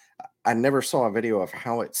wonder. I never saw a video of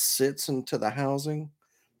how it sits into the housing,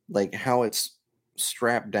 like how it's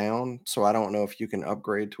strapped down. So I don't know if you can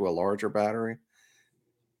upgrade to a larger battery.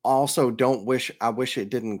 Also, don't wish I wish it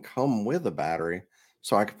didn't come with a battery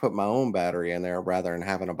so I could put my own battery in there rather than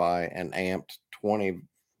having to buy an amped 20 But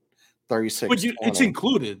thirty-six it's twenty.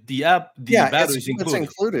 included. The Yeah, battery is it's included.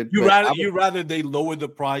 included, You but rather I would. you rather they lower the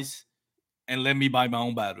price and let me buy my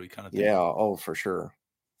own battery kind of thing. Yeah, oh, for sure.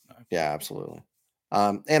 Right. Yeah, absolutely.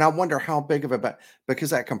 And I wonder how big of a because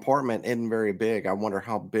that compartment isn't very big. I wonder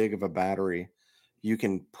how big of a battery you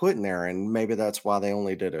can put in there, and maybe that's why they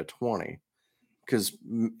only did a 20. Because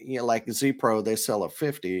like Z Pro, they sell a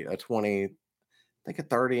 50, a 20, I think a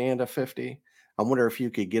 30 and a 50. I wonder if you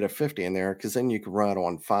could get a 50 in there because then you could run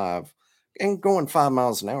on 5. And going 5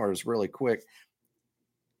 miles an hour is really quick.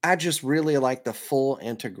 I just really like the full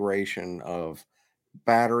integration of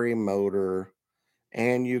battery, motor,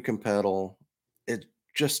 and you can pedal. It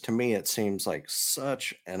just, to me, it seems like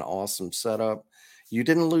such an awesome setup. You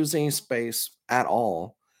didn't lose any space at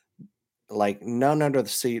all, like none under the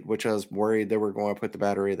seat, which I was worried they were going to put the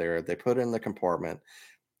battery there. They put it in the compartment.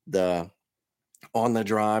 The On the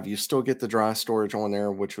drive, you still get the dry storage on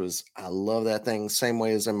there, which was, I love that thing. Same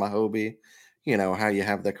way as in my Hobie, how you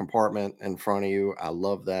have the compartment in front of you. I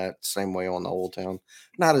love that. Same way on the Old Town.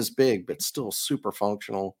 Not as big, but still super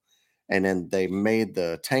functional. And then they made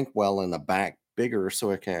the tank well in the back bigger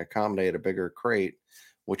so it can accommodate a bigger crate,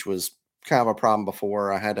 which was kind of a problem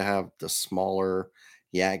before. I had to have the smaller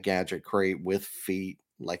Yak Gadget crate with feet.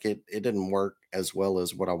 Like it didn't work as well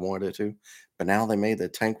as what I wanted it to. But now they made the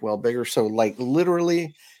tank well bigger. So like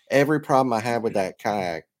literally every problem I had with that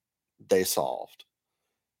kayak, they solved.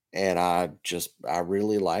 And I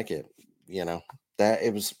really like it. You know, that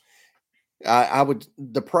it was I would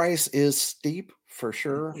the price is steep for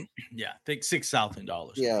sure. Yeah, take $6,000, I think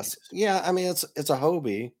it Yes. is. Yeah, I mean it's a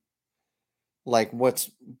Hobie. Like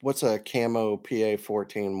what's a camo PA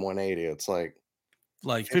 14 180? It's like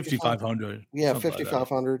Like 55. 5,500, Yeah, something like that.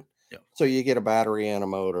 5500. Yeah. So you get a battery and a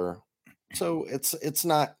motor. So it's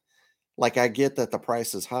not like, I get that the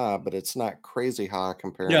price is high, but it's not crazy high Yeah.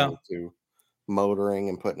 comparing to motoring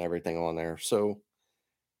and putting everything on there. So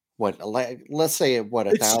What, like, let's say what,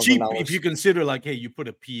 a It's thousand cheap if you dollars? consider like, hey, you put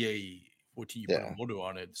a PA 14, you put a Yeah, motor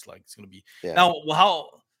on it. It's like it's gonna be yeah. now.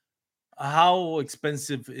 How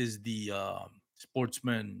expensive is the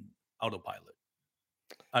Sportsman autopilot?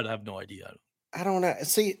 I'd have no idea. I don't know.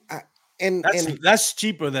 See, and That's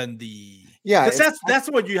cheaper than the yeah, because it's that's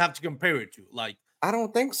what you have to compare it to. Like, I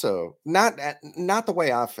don't think so. Not the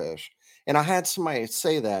way I fish. And I had somebody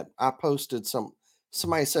say that. I posted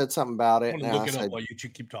somebody said something about I'm it, gonna and look I it up said, while you two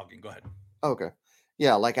keep talking. Go ahead. "Okay.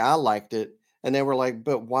 Yeah, like, I liked it." And they were like,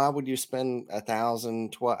 "But why would you spend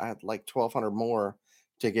 1,000, like 1,200 more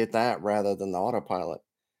to get that rather than the autopilot?"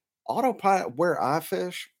 Autopilot, where I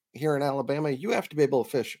fish here in Alabama, you have to be able to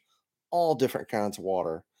fish all different kinds of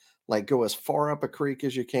water. Like, go as far up a creek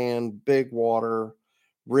as you can, big water,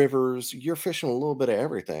 rivers. You're fishing a little bit of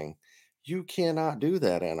everything. You cannot do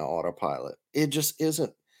that in an autopilot. It just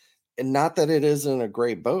isn't. And not that it isn't a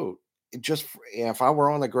great boat. It just, if I were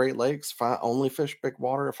on the Great Lakes, if I only fish big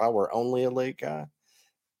water, if I were only a lake guy,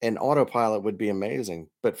 an autopilot would be amazing.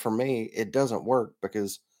 But for me, it doesn't work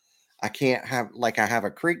because I can't have, like, I have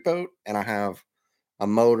a creek boat and I have a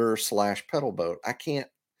motor slash pedal boat. I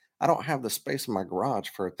don't have the space in my garage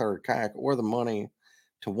for a third kayak or the money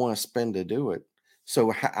to want to spend to do it.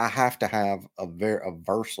 So I have to have a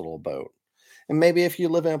versatile boat. And maybe if you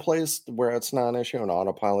live in a place where it's not an issue and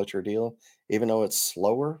autopilot's your deal, even though it's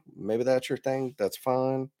slower, maybe that's your thing. That's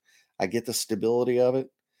fine. I get the stability of it.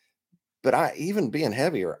 But I, even being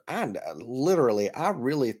heavier, literally, I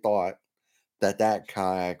really thought that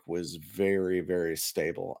kayak was very, very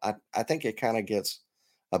stable. I think it kinda gets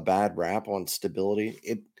a bad rap on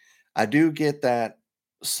stability. I do get that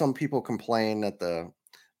some people complain that the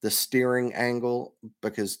steering angle,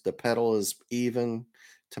 because the pedal is even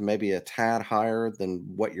to maybe a tad higher than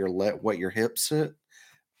what your hips sit.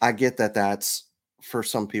 I get that that's for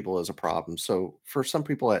some people is a problem. So for some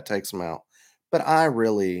people that takes them out. But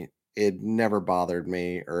it never bothered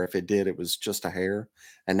me, or if it did, it was just a hair.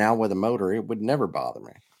 And now with a motor, it would never bother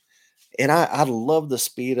me. And I love the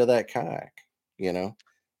speed of that kayak, you know.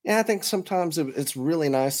 Yeah, I think sometimes it's really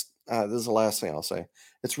nice. This is the last thing I'll say.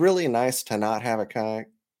 It's really nice to not have a kayak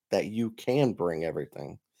that you can bring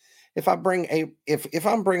everything. If I'm bringing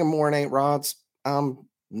more than 8 rods, I'm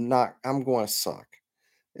going to suck.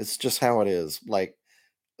 It's just how it is. Like,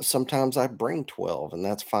 sometimes I bring 12, and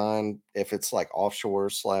that's fine if it's like offshore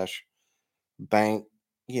slash bank.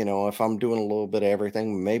 If I'm doing a little bit of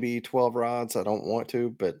everything, maybe 12 rods. I don't want to,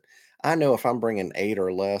 but I know if I'm bringing 8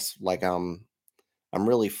 or less, like, I'm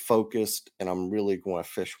really focused and I'm really going to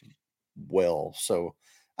fish well. So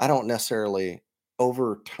I don't necessarily,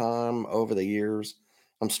 over time, over the years,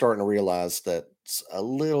 I'm starting to realize that a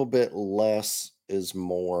little bit less is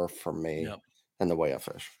more for me Yeah. and the way I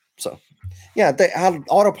fish. So yeah,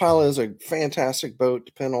 autopilot is a fantastic boat,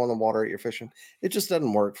 depending on the water that you're fishing. It just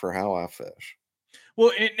doesn't work for how I fish.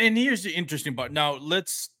 Well, and here's the interesting part. Now,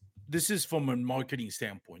 this is from a marketing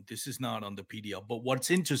standpoint. This is not on the PDL. But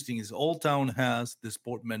what's interesting is Old Town has the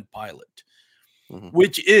Sportman Pilot, Mhm.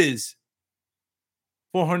 which is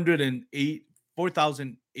 408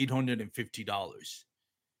 $4,850.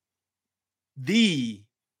 The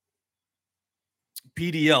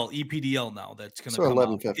PDL, EPDL now that's gonna So come out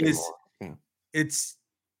 1150 is more. Yeah. it's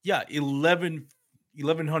yeah,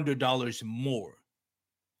 1,100 more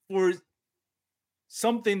for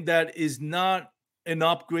something that is not an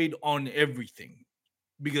upgrade on everything.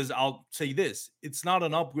 Because I'll say this, it's not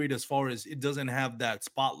an upgrade as far as it doesn't have that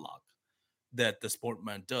spot lock that the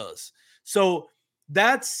Sportman does. So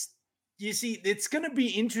that's you see, it's gonna be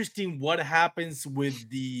interesting what happens with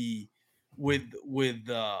the with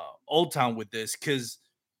Old Town with this, because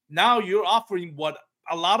now you're offering what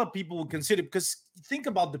a lot of people will consider. Because think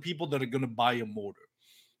about the people that are gonna buy a motor.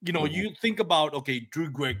 Mhm. You think about, okay, Drew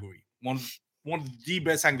Gregory, one of the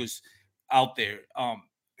best anglers out there.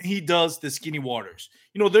 He does the skinny waters.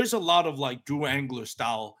 There's a lot of like Drew angler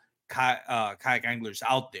style kayak anglers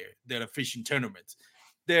out there that are fishing tournaments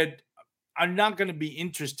that are not going to be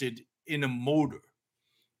interested in a motor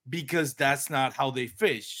because that's not how they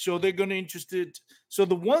fish. So they're going to interested. So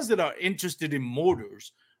the ones that are interested in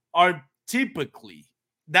motors are typically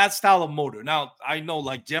that style of motor. Now I know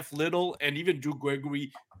like Jeff Little and even Drew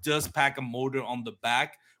Gregory does pack a motor on the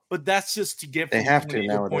back, but that's just to get They from have point to A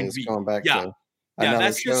to point nowadays, B. going back Yeah, to yeah, another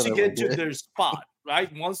that's just show to that we get to did. their spot,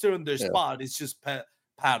 right? Once they're in their Yeah. spot, it's just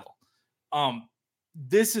paddle. Um,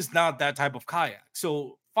 this is not that type of kayak.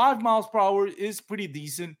 So 5 miles per hour is pretty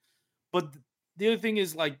decent. But the other thing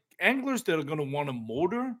is like anglers that are gonna want a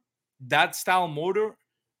motor, that style motor,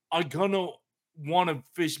 are gonna want to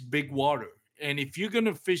fish big water. And if you're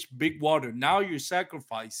gonna fish big water, now you're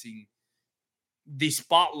sacrificing the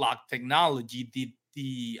spot lock technology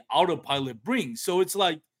the autopilot brings. So it's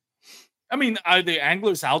like, I mean, are there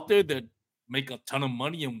anglers out there that make a ton of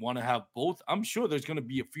money and want to have both? I'm sure there's going to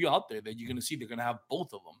be a few out there that you're going to see they're going to have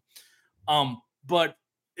both of them. But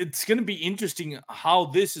it's going to be interesting how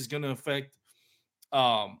this is going to affect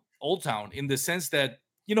Old Town, in the sense that,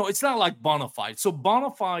 it's not like Bonafide. So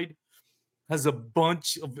Bonafide has a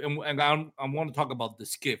bunch of, and I want to talk about the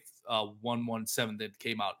Skiff 117 that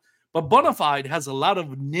came out. But Bonafide has a lot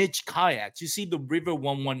of niche kayaks. You see the River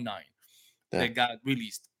 119 Yeah. that got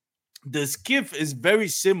released. The Skiff is very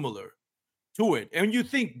similar to it. And you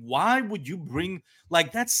think, why would you bring,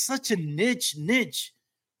 like, that's such a niche?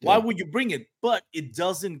 Why Yeah. would you bring it? But it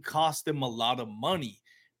doesn't cost them a lot of money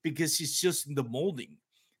because it's just in the molding.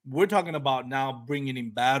 We're talking about now bringing in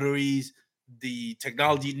batteries, the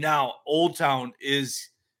technology. Now, Old Town is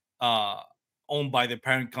uh owned by the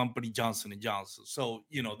parent company Johnson and Johnson. So,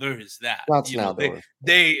 there is that. Johnson Outdoors. Yeah.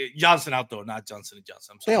 They Johnson Outdoor, not Johnson and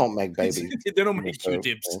Johnson. I'm They sorry. don't make baby They don't make soap.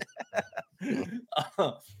 Q-tips. Yeah.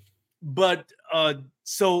 Uh, but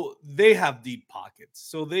so they have deep pockets,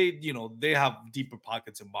 so they have deeper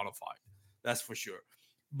pockets in Bonafide, that's for sure.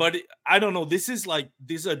 But I don't know, these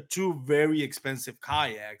are two very expensive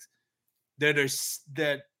kayaks that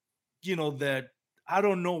that I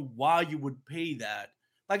don't know why you would pay that.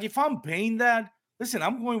 Like, if I'm paying that, listen,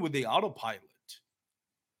 I'm going with the autopilot,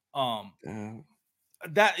 um Yeah.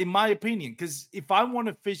 that, in my opinion, because if I want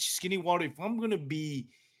to fish skinny water, if I'm gonna be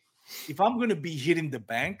hitting the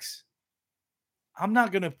banks, I'm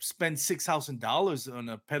not gonna spend $6,000 on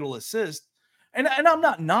a pedal assist, and I'm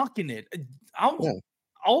not knocking it. Yeah.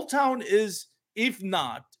 Old Town is, if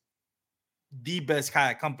not the best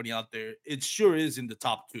kayak company out there, it sure is in the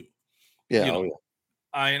top two. Yeah. You Oh know,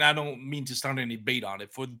 yeah. and I don't mean to start any debate on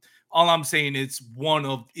it. For all I'm saying, it's one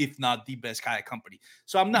of, if not the best kayak company.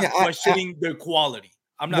 So I'm Yeah. not questioning their quality.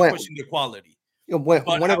 I'm not When, questioning their quality, but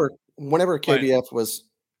whenever go ahead. KBF was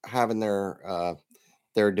having their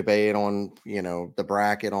debate on, the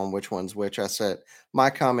bracket on which one's which, I said my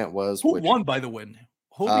comment was Who which. won, by the way?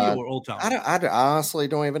 Hobie uh or Old I Town? don't I honestly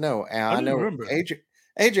don't even know. And I I don't even know remember.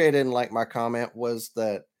 AJ didn't like my comment, was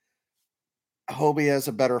that Hobie has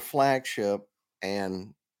a better flagship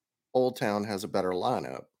and Old Town has a better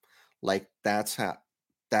lineup. Like, that's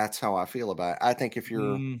how I feel about it. I think if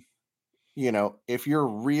you're, Mm, if you're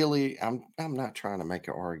really, I'm not trying to make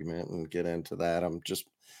an argument and get into that. I'm They just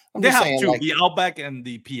have saying, 2, like, the Outback and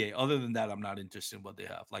the PA. Other than that, I'm not interested in what they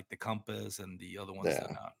have, like the Compass and the other ones yeah,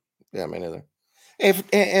 they're not. yeah, me neither. If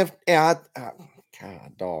yeah,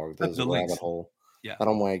 God, dog, this is The a rabbit links. hole. Yeah. I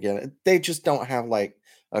don't want to get it. They just don't have like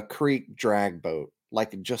a creek drag boat,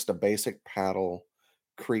 like just a basic paddle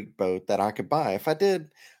creek boat that I could buy. If I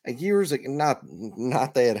did years ago,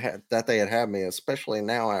 not they had me, especially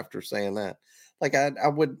now after saying that. Like, I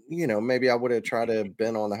would, maybe I would have tried to have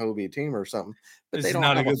been on the Hobie team or something, but This they is don't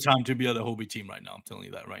not a have good time to be on the Hobie team right now, I'm telling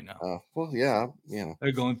you that right now. well, yeah,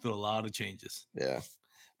 They're going through a lot of changes. yeah.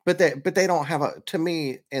 But they don't have a, to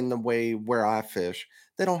me, in the way where I fish,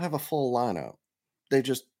 they don't have a full lineup. They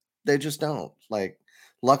just they just don't. Like,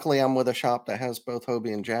 luckily I'm with a shop that has both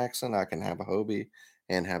Hobie and Jackson. I can have a Hobie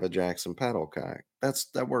and have a Jackson paddle kayak.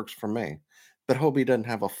 That works for me. But Hobie doesn't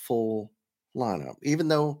have a full lineup. Even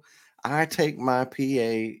though I take my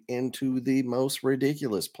PA into the most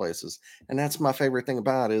ridiculous places. And that's my favorite thing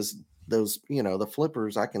about it, is those, the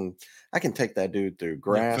flippers. I can take that dude through The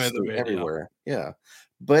grass, through Featherbed, yeah. everywhere. Yeah.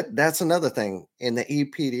 But that's another thing. In the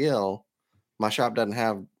EPDL, my shop doesn't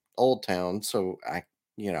have Old Town, so I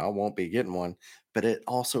won't be getting one, but it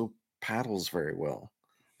also paddles very well.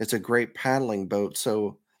 It's a great paddling boat.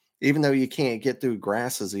 So even though you can't get through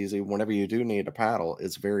grass as easy, whenever you do need a paddle,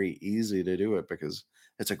 it's very easy to do it because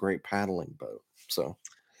it's a great paddling boat. So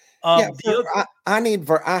yeah, The other,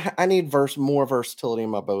 I need more versatility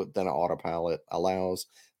in my boat than an autopilot allows.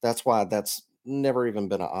 That's why that's never even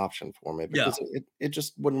been an option for me, yeah. because it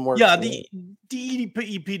just wouldn't work Yeah, for me. the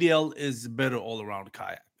EPDL is better all around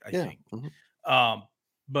kayak, I Yeah. think. Mhm.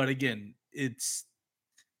 But again, it's,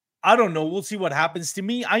 I don't know. We'll see what happens. To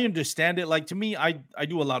me, I understand it. Like, to me, I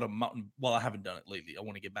do a lot of mountain. Well, I haven't done it lately. I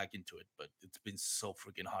want to get back into it, but it's been so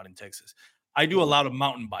freaking hot in Texas. I do a Yeah. lot of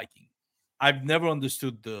mountain biking. I've never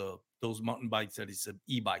understood those mountain bikes that is an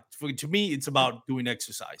e-bike. To me, it's about doing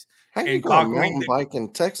exercise How you and gonna conquering mountain the. bike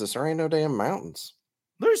in Texas? There ain't no damn mountains.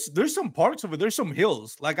 There's some parks over there's some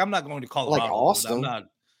hills. Like, I'm not going to Like Colorado, dude. I'm Austin. not.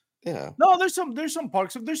 Yeah. No, there's some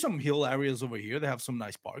parks. There's some hill areas over here that have some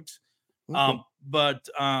nice parks. Okay. But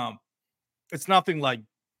it's nothing like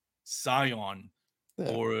Zion Yeah.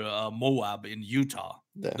 or Moab in Utah.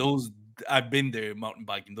 Yeah. Those, I've been there mountain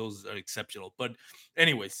biking. Those are exceptional. But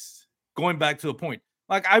anyways, going back to the point,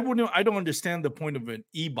 like I don't understand the point of an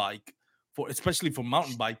e-bike for, especially for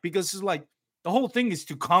mountain bike, because it's like the whole thing is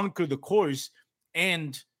to conquer the course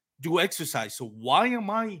and do exercise. So why am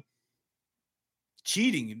I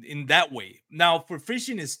cheating in that way? Now for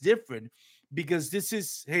fishing it's different, because this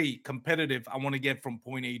is, hey, competitive. I want to get from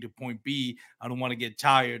point A to point B. I don't want to get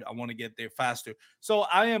tired. I want to get there faster. So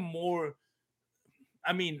I am more,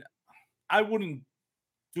 I mean, I wouldn't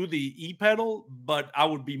do the e-pedal, but I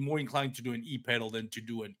would be more inclined to do an e-pedal than to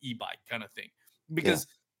do an e-bike kind of thing, Yeah, because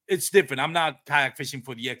it's different. I'm not kayak fishing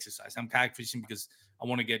for the exercise. I'm kayak fishing because I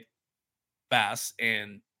want to get bass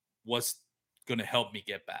and what's going to help me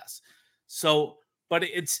get bass. So, but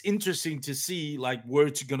it's interesting to see like where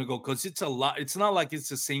it's going to go, because it's a lot. It's not like it's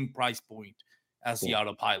the same price point as the yeah.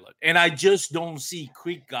 autopilot, and I just don't see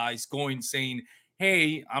creek guys going saying,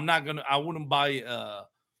 "Hey, I wouldn't buy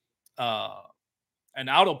uh an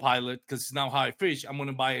autopilot because it's now how I fish. I'm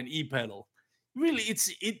gonna buy an e-pedal." Really, it's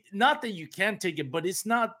it not that you can't take it, but it's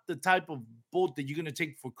not the type of boat that you're gonna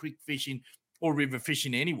take for creek fishing or river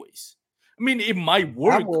fishing, anyways. I mean, I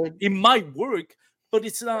would, it might work, but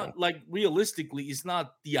it's yeah. not like realistically, it's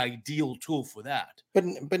not the ideal tool for that.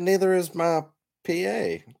 But neither is my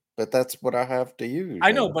PA. But that's what I have to use.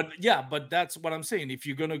 I know, but yeah, but that's what I'm saying. If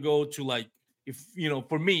you're gonna go to like, if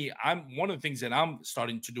for me, I'm one of the things that I'm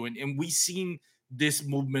starting to do, and we seen this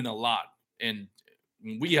movement a lot, and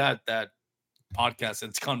we had that podcast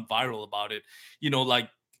that's gone viral about it. Like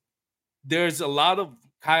there's a lot of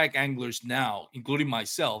kayak anglers now, including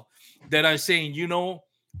myself, that are saying,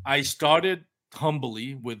 I started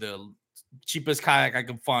humbly with the cheapest kayak I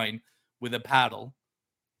could find with a paddle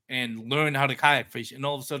and learn how to kayak fish. And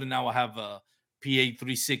all of a sudden now I have a PA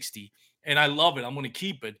 360 and I love it. I'm going to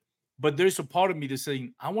keep it. But there's a part of me that's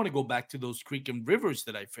saying, I want to go back to those creek and rivers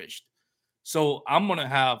that I fished. So I'm going to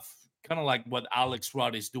have kind of like what Alex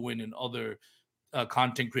Rod is doing and other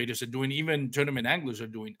content creators are doing, even tournament anglers are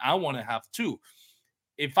doing. I want to have too.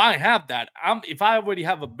 If I have that, if I already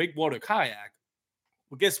have a big water kayak,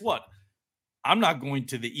 well, guess what? I'm not going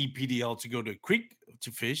to the EPDL to go to a creek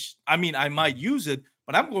to fish. I mean, I might use it,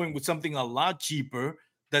 but I'm going with something a lot cheaper.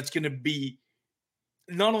 That's going to be,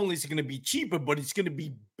 not only is it going to be cheaper, but it's going to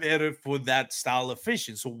be better for that style of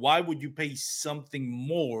fishing. So why would you pay something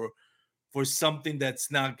more for something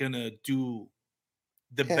that's not going to do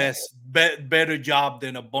the Yeah, better job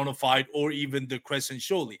than a bona fide or even the Crescent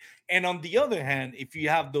Shoaly? And on the other hand, if you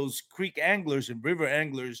have those creek anglers and river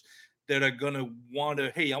anglers that are gonna want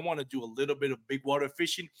to, hey, I want to do a little bit of big water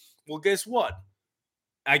fishing. Well, guess what?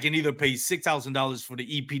 I can either pay $6,000 for the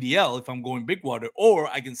EPDL if I'm going big water, or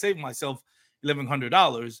I can save myself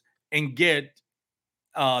 $1,100 and get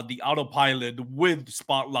the autopilot with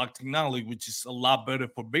spot lock technology, which is a lot better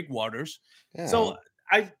for big waters. yeah. So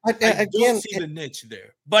I But, I don't again, see the niche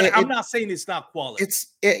there, but I'm it not saying it's not quality.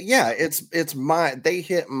 yeah, it's my they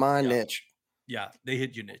hit my Yeah, niche. yeah, they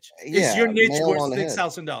hit your niche. Is Yeah, your niche nail worth on the head.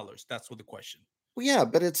 $6,000? That's what the question. Well, yeah,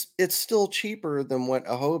 but it's still cheaper than what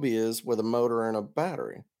a Hobie is with a motor and a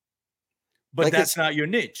battery. But Like, that's it's not your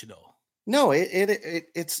niche, though. no,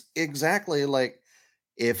 it's exactly like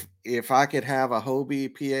if I could have a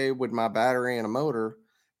Hobie PA with my battery and a motor,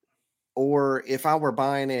 or if I were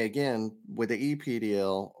buying it again with the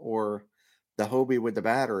EPDL or the Hobie with the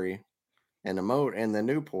battery and the motor and the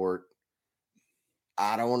Newport,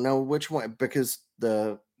 I don't know which one, because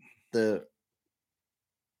the the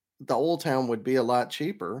Old Town would be a lot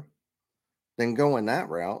cheaper than going that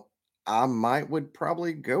route. I might would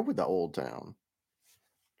probably go with the Old Town.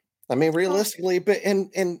 I mean, Oh, realistically, but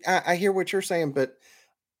and I hear what you're saying, but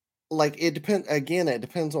like it depends again, it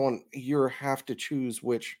depends on you have to choose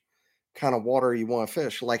which kind of water you want to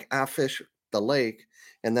fish. Like I fish the lake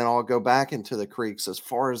and then I'll go back into the creeks as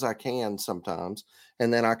far as I can sometimes.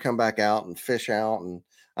 And then I come back out and fish out, and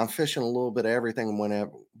I'm fishing a little bit of everything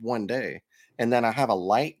whenever one day. And then I have a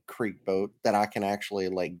light creek boat that I can actually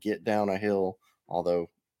like get down a hill. Although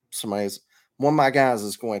somebody's one of my guys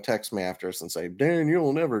is going to text me after us and say, Dan,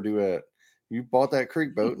 you'll never do it. You bought that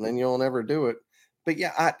creek boat and then you'll never do it. But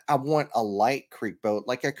yeah, I want a light creek boat.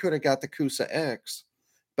 Like I could have got the Coosa X,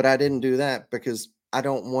 but I didn't do that because I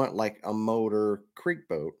don't want like a motor creek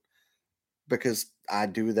boat, because I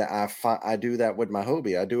do that. I do that with my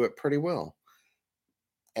Hobie. I do it pretty well.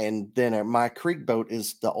 And then my creek boat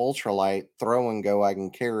is the ultralight throw and go I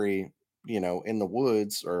can carry, in the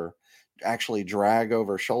woods, or actually drag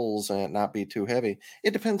over shoals and it not be too heavy.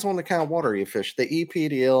 It depends on the kind of water you fish. The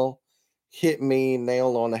EPDL hit me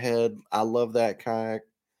nail on the head. I love that kayak,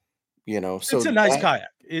 it's a so nice that, kayak.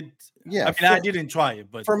 I yeah, mean, I didn't try it,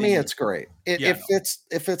 but for me it's great. It yeah, if no, it's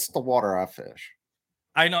if it's the water I fish.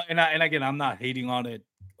 I know, and again, I'm not hating on it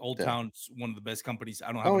Old Yeah. Town's one of the best companies.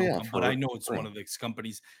 I don't have Oh an Old yeah, Town, but I know for it's one real. of the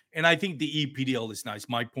companies. And I think the EPDL is nice.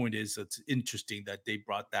 My point is, it's interesting that they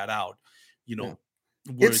brought that out. You Yeah. know,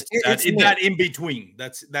 where it's It's niche. that in between.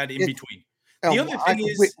 That's that in It between. The other I thing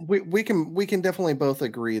is, we can definitely both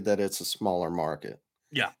agree that it's a smaller market.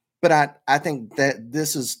 yeah, But I think that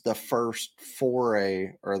this is the first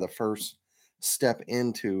foray or the first step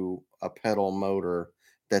into a pedal motor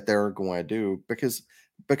that they're going to do because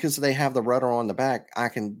they have the rudder on the back.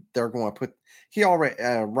 They're going to put he already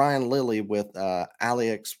Ryan Lilly with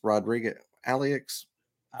Alex Rodriguez Alex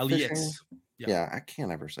Fishing. AliEx. Yeah, Yeah, I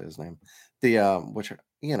can't ever say his name. The which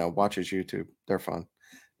watches YouTube. They're fun.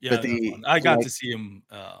 yeah, But they're the fun. I got like to see him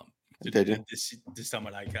did you? this time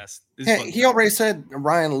at ICAST. This is fun He guy. already said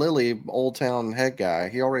Ryan Lilly, Old Town head guy.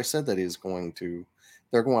 He already said that he's going to.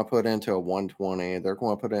 They're going to put into a 120. They're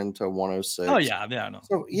going to put into a Oh 106. yeah, yeah, I know.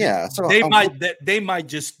 So yeah, so They might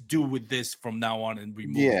just do with this from now on and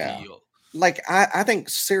remove yeah, the like I think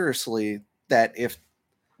seriously that if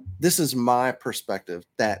this is my perspective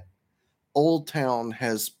that Old Town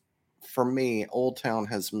has, for me, Old Town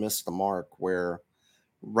has missed the mark where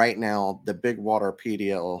right now the Big Water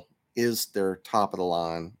PDL is their top of the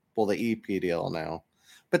line. Well, the EPDL now,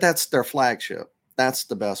 but that's their flagship. That's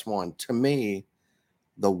the best one to me.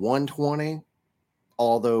 The 120,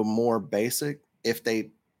 although more basic, if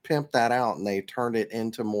they pimp that out and they turn it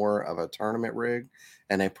into more of a tournament rig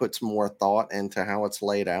and they put some more thought into how it's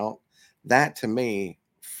laid out, that to me,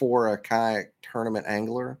 for a kayak tournament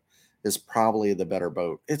angler, is probably the better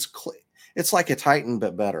boat. It's like a Titan,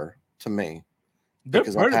 but better to me their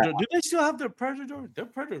because I've had Predator. Do they still have their Predator? Their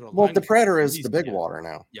Predator well, line the is Predator is the decent. big Yeah, water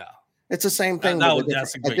now. yeah. It's the same thing with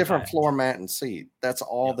That's a a great different kayak. floor mat and seat. That's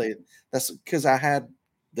all Yeah, they that's because I had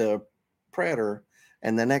the Predator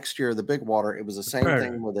and the next year the big water, it was the the same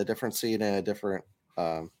Predator. thing with a different seat and a different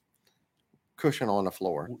cushion on the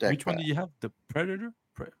floor, deck Which one pad. do you have? The Predator.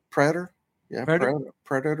 Predator? Yeah, Predator.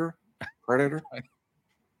 Predator. Predator. That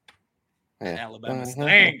Yeah. Alabama Uh-huh.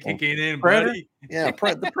 slang kicking in, Predator? buddy. Yeah,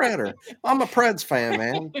 the Predator. I'm a Preds fan,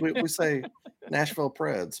 man. We say Nashville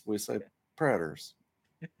Preds. We say Predators.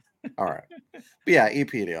 All right. But yeah,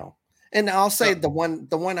 EPDL. And I'll say So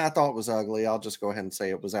the one I thought was ugly, I'll just go ahead and say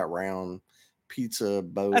it was that round pizza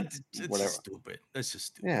boat, it's just whatever. stupid. That's just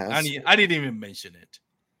stupid. Yeah, I didn't even mention it.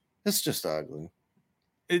 it's just ugly.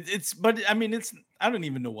 It's but I mean it's I don't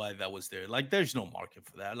even know why that was there. Like there's no market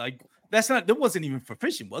for that. Like that's not that wasn't even for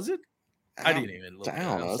fishing, was it? I I, didn't even I look at it.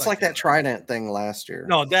 don't I know. was It's like, like that Trident thing last year.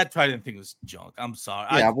 no, that Trident thing was junk. I'm sorry.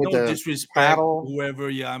 I Yeah, with don't the disrespect paddle. whoever.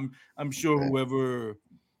 Yeah, I'm sure Yeah. whoever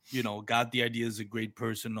got the idea is a great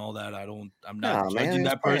person and all that. I'm not Nah, man, judging he's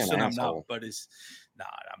that probably an person. I'm not, asshole. but it's nah,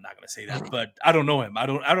 I'm not gonna say that. But I don't know him. I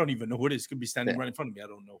don't even know who it is. Could be standing Yeah, right in front of me. I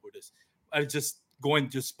don't know who it is. I just going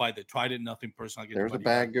just by the Trident, nothing personal against there's a anybody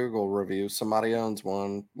who has. bad Google review. Somebody owns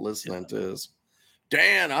one Yeah. listening to this.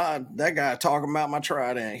 Dan, that guy talking about my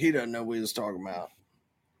Trident. He doesn't know what he was talking about.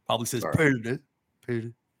 Probably says Sorry. Predator as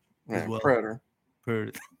Yeah, well. Predator.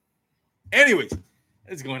 Predator. Anyways,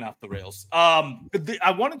 it's going off the rails.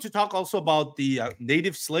 I wanted to talk also about the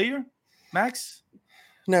Native Slayer, Max.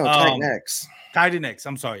 No, Titan Um, X. Titan X.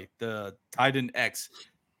 I'm sorry, the Titan X.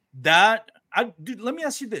 That I dude, let me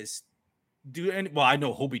ask you this: Do any? Well, I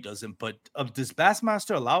know Hobie doesn't, but does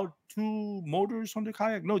Bassmaster allow two motors on the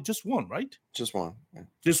kayak? No, just one, right? Just one. Yeah.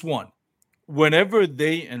 Just one. Whenever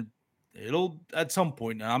they and it'll at some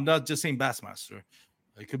point. And I'm not just saying Bassmaster.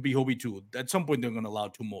 It could be Hobie too. At some point, they're going to allow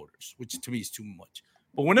two motors, which to me is too much.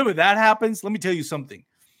 But whenever that happens, let me tell you something.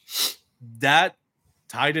 That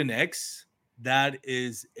Titan X, that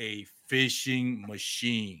is a fishing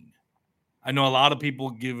machine. I know a lot of people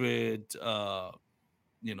give it,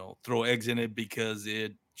 throw eggs in it because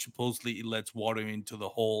it supposedly it lets water into the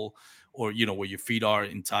hole or where your feet are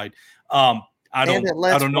inside. I And don't,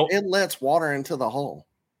 I don't know. it lets water into the hole.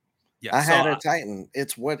 Yeah, I so had a Titan.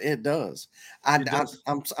 It's what it does. it does.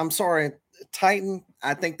 I'm sorry, Titan.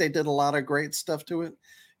 I think they did a lot of great stuff to it.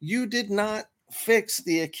 You did not fix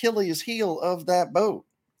the Achilles heel of that boat.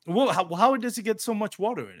 Well, how does it get so much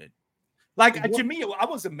water in it? Like What? to me, I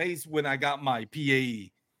was amazed when I got my PA.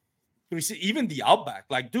 Even the Outback,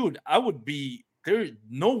 like, dude, I would be there.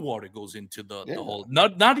 No water goes into the Yeah, hole,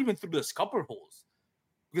 not even through the scupper holes.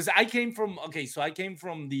 Because I came from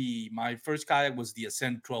my first kayak was the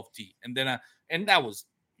Ascent 12T, and then and that was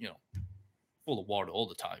full of water all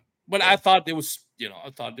the time. But yeah. I thought it was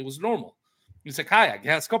normal. It's a kayak, it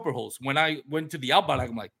has scupper holes. When I went to the Outback,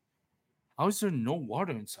 I'm like, how is there no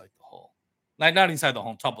water inside the hole? Like not inside the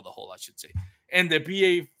hole, on top of the hole, I should say. And the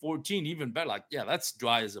PA 14, even better. Like, yeah, that's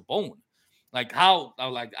dry as a bone. Like how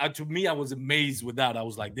to me, I was amazed with that. I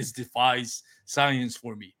was like, this defies science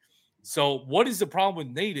for me. So what is the problem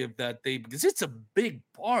with native that they, because it's a big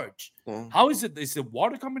barge. Yeah. How is it? Is the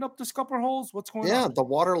water coming up the scupper holes? What's going on? Yeah, the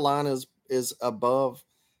water line is above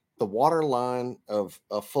the water line of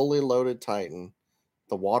a fully loaded Titan.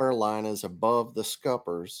 The water line is above the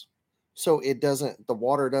scuppers. So the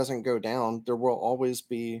water doesn't go down. There will always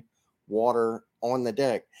be water on the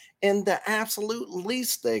deck. And the absolute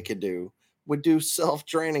least they could do would do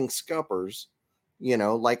self-draining scuppers,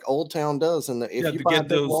 like Old Town does. And Yeah, if you to buy a get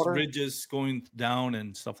big those water, ridges going down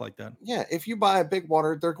and stuff like that. yeah, if you buy a big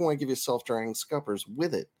water, they're going to give you self-draining scuppers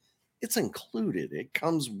with it. It's included. It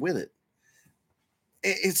comes with it.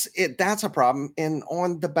 That's a problem. And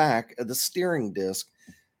on the back of the steering disc,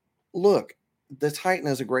 look, the Titan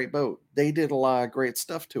is a great boat. They did a lot of great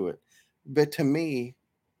stuff to it. But to me,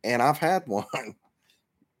 and I've had one,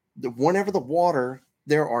 whenever the water,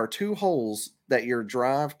 there are two holes that your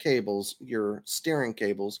drive cables, your steering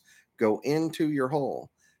cables, go into your hull.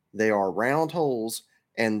 They are round holes,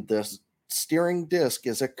 and the steering disc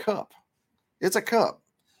is a cup. It's a cup.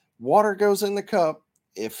 Water goes in the cup,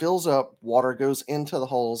 it fills up, water goes into the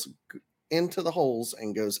holes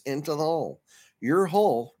and goes into the hull. Your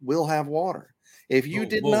hull will have water. If you Whoa,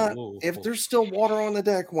 did whoa, not, whoa, if whoa. there's still water on the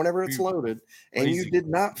deck whenever it's We loaded and you phrasing. did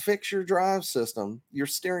not fix your drive system, your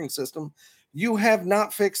steering system, you have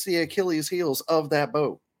not fixed the Achilles heels of that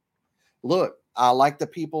boat. Look, I like the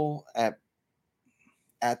people at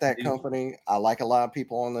that company. I like a lot of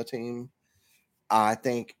people on the team. I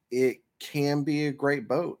think it can be a great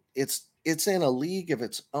boat. It's in a league of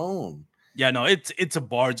its own. Yeah, no, it's a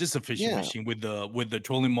barge, it's a fishing Yeah, machine with the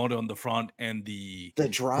trolling motor on the front and the the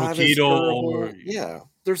drive is torpedo over. durable. Yeah,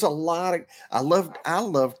 there's a lot of I loved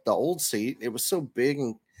the old seat. It was so big,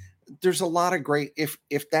 and there's a lot of great, if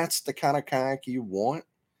that's the kind of kayak you want,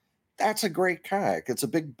 that's a great kayak. It's a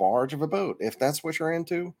big barge of a boat. If that's what you're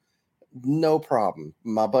into, no problem.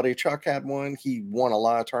 My buddy Chuck had one. He won a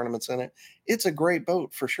lot of tournaments in it. It's a great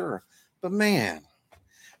boat for sure. But man,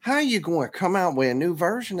 how are you going to come out with a new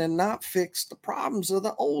version and not fix the problems of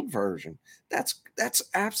the old version? That's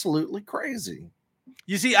absolutely crazy.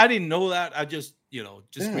 You see, I didn't know that. I just,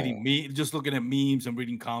 just Yeah. reading me, just looking at memes and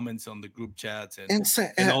reading comments on the group chats And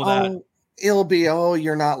say, and all that. oh, it'll be, oh,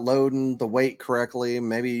 you're not loading the weight correctly.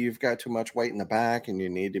 Maybe you've got too much weight in the back and you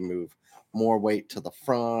need to move more weight to the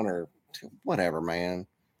front or whatever, man.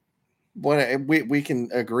 We can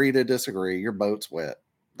agree to disagree. Your boat's wet.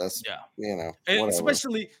 That's, Yeah. And whatever.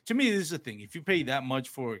 especially to me, this is the thing. If you pay that much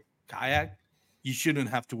for a kayak, you shouldn't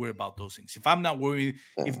have to worry about those things. If I'm not worried,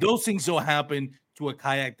 if Yeah. those things don't happen to a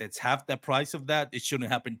kayak that's half the price of that, it shouldn't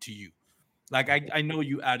happen to you. Like I know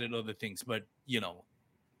you added other things, but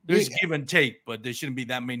there's You, give and take, but there shouldn't be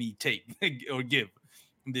that many take or give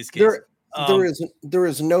in this case. there there Um,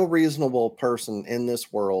 is no reasonable person in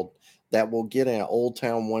this world that will get an Old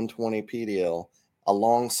Town 120 PDL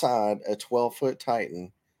alongside a 12-foot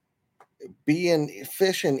Titan, be in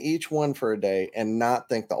fish in each one for a day, and not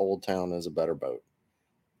think the Old Town is a better boat.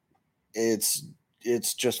 It's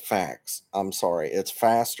it's just facts. I'm sorry. It's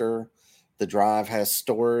faster. The drive has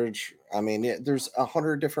storage. I mean, there's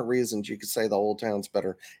 100 different reasons you could say the Old Town's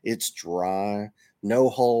better. It's dry. No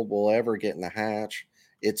hull will ever get in the hatch.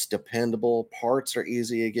 It's dependable. Parts are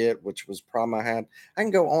easy to get, which was a problem I had. I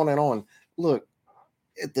can go on and on. Look,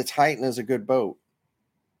 the Titan is a good boat.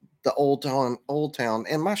 The Old Town,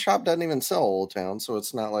 and my shop doesn't even sell Old Town, so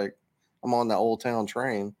it's not like I'm on the Old Town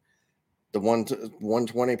train. The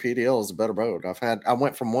 120 PDL is a better boat. I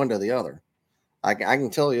went from one to the other. I can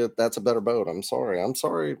tell you that's a better boat. I'm sorry. I'm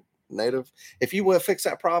sorry, Native. If you would fix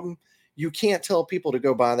that problem, you can't tell people to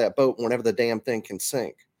go buy that boat whenever the damn thing can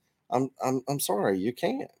sink. I'm sorry. You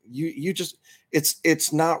can't. You just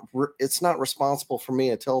it's not responsible for me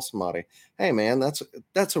to tell somebody, hey man,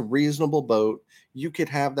 that's a reasonable boat. You could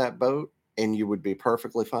have that boat and you would be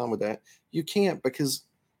perfectly fine with that. You can't because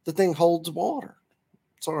the thing holds water.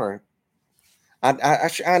 Sorry.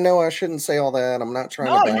 I know I shouldn't say all that. I'm not trying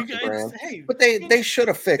to no, back you the guys, brand, hey, but they should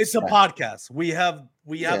have it's fixed a that. podcast. We have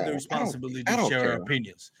Yeah, the responsibility I to don't share our care.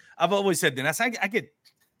 opinions. I've always said that. I get sick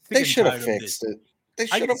They and should have tired of this. fixed it. They I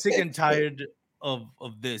should get have sick and fixed it. tired of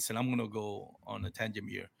this, and I'm gonna go on a tangent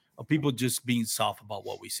here of people just being soft about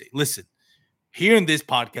what we say. Listen, here in this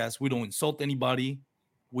podcast, we don't insult anybody,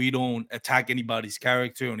 we don't attack anybody's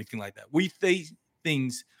character or anything like that. We say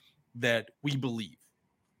things that we believe,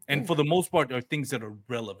 and Yeah. for the most part, are things that are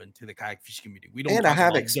relevant to the kayak fishing community. We don't And I talk have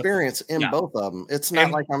about the experience in yeah, both of them. It's not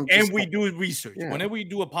and like I'm and just we do research. yeah. Whenever we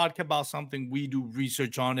do a podcast about something, we do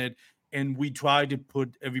research on it, and we try to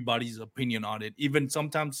put everybody's opinion on it. Even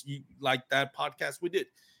sometimes, like that podcast we did,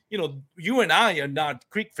 you and I are not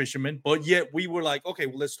creek fishermen, but yet we were like, okay,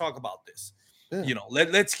 well, let's talk about this. Yeah.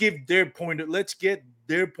 Let's give their let's get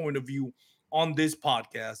their point of view on this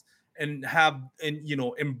podcast and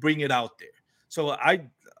bring it out there. So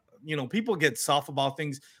people get soft about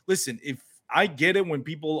things. Listen, if I get it when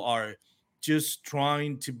people are just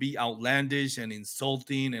trying to be outlandish and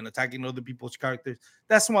insulting and attacking other people's characters,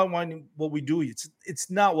 that's not what we do. It's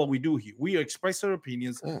not what we do here. We express our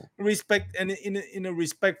opinions Yeah. in respect and in a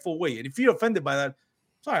respectful way. And if you're offended by that,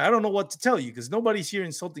 sorry, I don't know what to tell you because nobody's here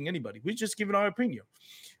insulting anybody. We're just giving our opinion.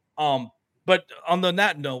 But on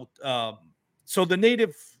that note, so the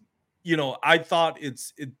native, I thought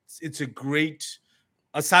it's a great.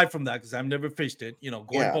 Aside from that, because I've never fished it, going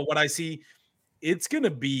Yeah. for what I see, it's gonna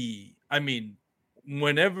be. I mean,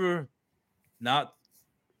 whenever, not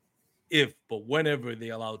if, but whenever they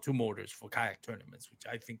allow two motors for kayak tournaments, which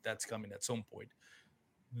I think that's coming at some point.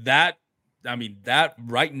 That, I mean, that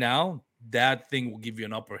right now, that thing will give you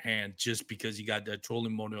an upper hand just because you got that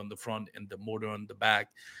trolling motor on the front and the motor on the back.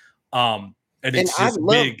 And And it's I just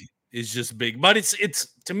love big. It's just big. But it's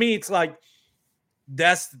to me, it's like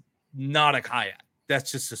that's not a kayak.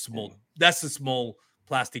 That's a small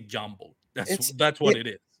plastic jumbo. That's it's that's what it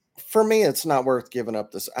it is. for me, it's not worth giving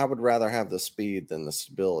up this. I would rather have the speed than the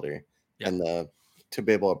stability Yeah. and the to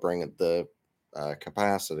be able to bring it the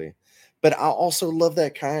capacity. But I also love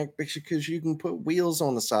that kayak because you can put wheels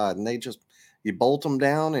on the side and they just you bolt them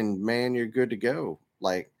down and man, you're good to go.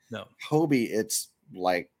 Like No. Hobie, it's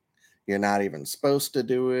like you're not even supposed to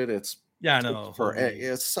do it. Yeah, I Takes know. Hobie.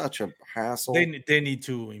 it's such a They hassle. they need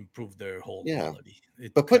to improve their whole Yeah. quality.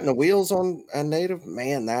 It But putting kind the of wheels on a native,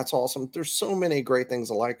 man, that's awesome. There's so many great things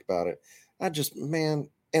I like about it. I just, man,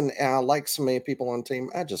 and I like so many people on team.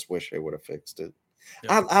 I just wish they would have fixed it.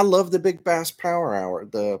 yeah. I love the Big Bass Power Hour,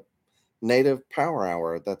 the native power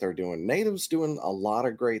hour that they're doing. Native's doing a lot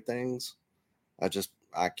of great things.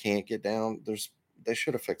 I can't get down. They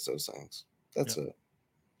should have fixed those things. Yeah. That's it.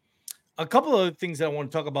 A couple of things that I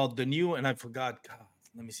want to talk about. The new, and I forgot. God,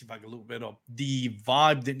 let me see if I can look it up. The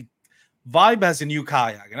Vibe. Vibe has a new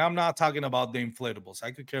kayak, and I'm not talking about the inflatables.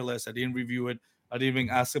 I could care less. I didn't review it. I didn't even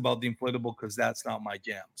ask about the inflatable because that's not my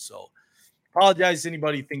jam. So apologize.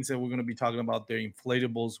 Anybody thinks that we're going to be talking about their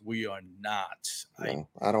inflatables? We are not. I No,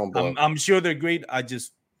 I don't I'm, blame. I'm sure they're great. I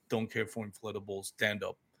just don't care for inflatable stand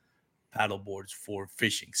up paddle boards for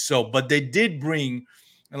fishing. So, but they did bring,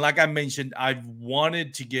 and like I mentioned, I've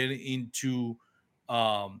wanted to get into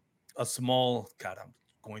um, a small. God, I'm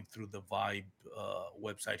going through the Vibe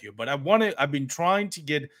website here, but I've been trying to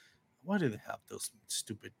get. Why do they have those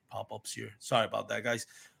stupid pop ups here? Sorry about that, guys.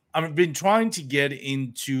 I've been trying to get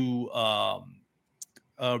into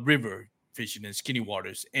river fishing in skinny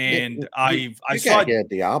waters, and I You saw got it. here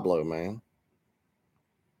Diablo, man.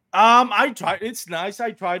 I tried. It's nice.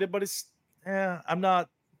 I tried it, but I'm not.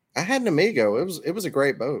 I had an Amigo. It was a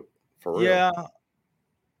great boat for real. Yeah,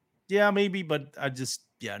 yeah, maybe, but I just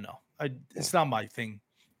yeah, no. Yeah. It's not my thing.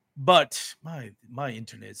 But my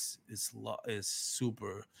internet is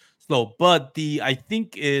super slow. But I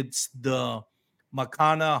think it's the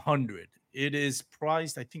Makana 100. It is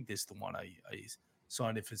priced. I think this is the one I saw.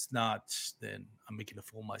 And if it's not, then I'm making a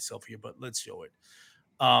fool of myself here. But let's show it.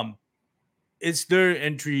 Um, it's their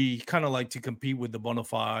entry, kind of like to compete with the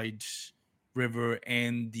Bonafide River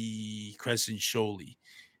and the Crescent Shoaly.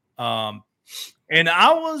 Um, and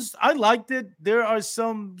I liked it. There are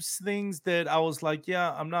some things that I was like,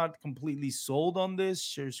 yeah, I'm not completely sold on this.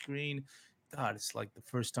 Share screen. God, it's like the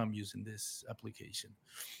first time using this application.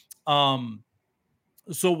 Um,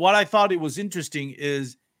 so what I thought it was interesting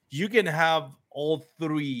is you can have all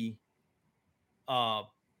three uh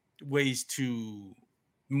ways to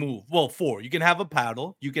move. Well, four. You can have a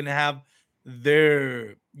paddle, you can have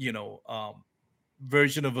their,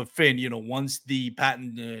 version of a fin, once the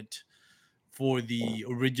patented for Yeah. the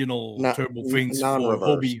original Not turbo fins for non-reverse.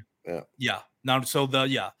 Hobie. Yeah. Yeah. Now, so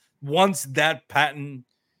once that patent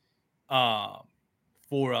uh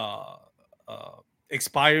for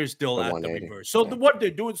expires, they'll The add the 180. reverse. So Yeah. what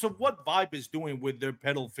they're doing, so what Vibe is doing with their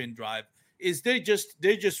pedal fin drive is they just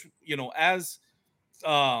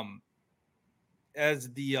um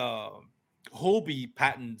as the Hobie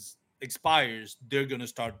patents expires, they're gonna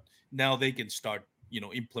start now. They can start,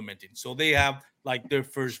 implementing. So they have like their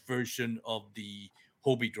first version of the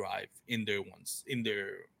Hobie drive in their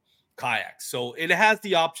kayaks. So it has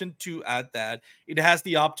the option to add that. It has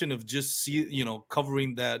the option of just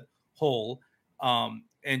covering that hole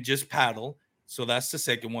and just paddle. So that's the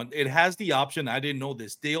second one. It has the option. I didn't know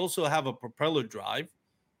this. They also have a propeller drive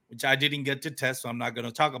which I didn't get to test, so I'm not going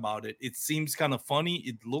to talk about it. It seems kind of funny.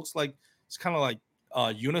 It looks like it's kind of like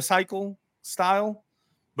unicycle style,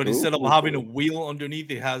 but Ooh, instead of cool, having a cool. wheel underneath,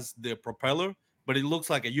 it has the propeller, but it looks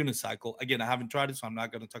like a unicycle. Again, I haven't tried it, so I'm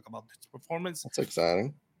not going to talk about its performance. That's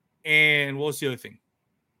exciting. And what was the other thing?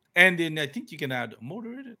 And then I think you can add a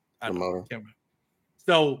motor in it. I The don't know. motor. Can't remember.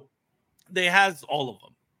 So they has all of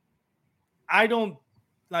them. I don't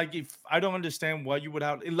like if I don't understand why you would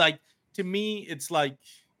have like to me, it's like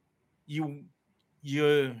you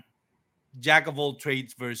you're jack of all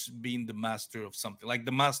trades versus being the master of something, like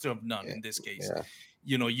the master of none Yeah, in this case. yeah,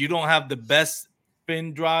 You don't have the best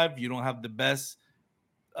fin drive, you don't have the best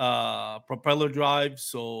propeller drive,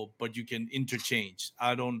 so but you can interchange.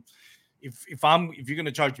 I don't if you're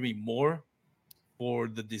gonna charge me more for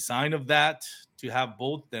the design of that to have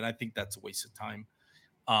both, then I think that's a waste of time.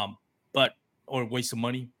 Um, but or waste of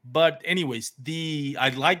money. But anyways, the I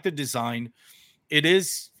like the design.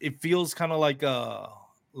 It feels kind of like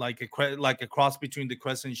a cross between the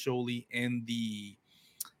Crescent Shoaly and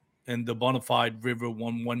the Bonafide River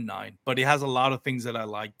 119, but it has a lot of things that I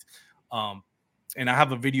liked. Um, and I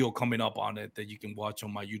have a video coming up on it that you can watch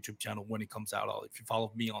on my YouTube channel when it comes out. If you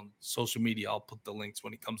follow me on social media, I'll put the links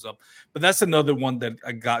when it comes up. But that's another one that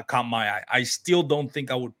I got caught my eye. I still don't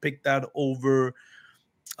think I would pick that over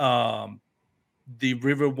um, the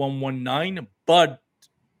River 119, but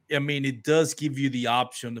I mean, it does give you the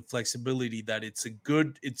option, the flexibility that it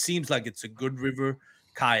seems like it's a good river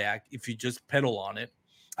kayak if you just pedal on it.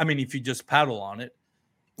 I mean, if you just paddle on it.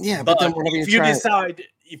 yeah. But then But whenever you try,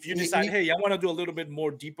 if you you, decide, you, hey, I want to do a little bit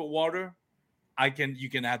more deeper water, you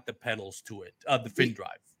can add the pedals to it, the you fin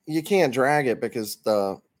drive. you can't drag it because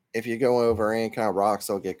the if you go over any kind of rocks,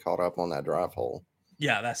 they'll get caught up on that drive hole.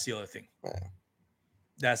 Yeah, that's the other thing. Yeah.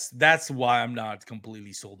 That's why I'm not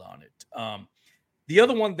completely sold on it. The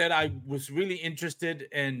other one that I was really interested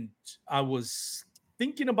and I was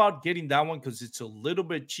thinking about getting that one because it's a little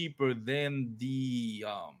bit cheaper than the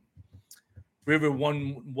River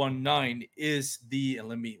 119 is the and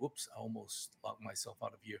let me whoops, I almost locked myself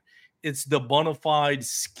out of here. It's the Bonafide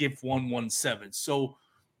Skiff 117. So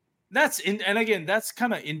that's in and again, that's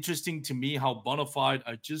kind of interesting to me how Bonafide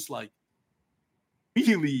are just like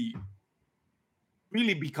really,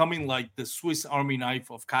 really becoming like the Swiss Army knife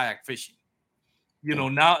of kayak fishing.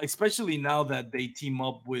 Mm. Now, especially now that they team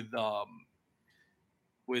up with the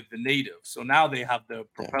native. So now they have the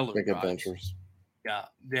Yeah, propeller big drives. adventures. Yeah,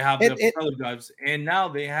 they have It the it propeller drives, and now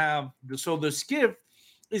they have the skiff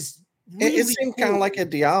is it really seemed kind of like cool. a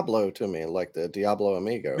Diablo to me, like the Diablo But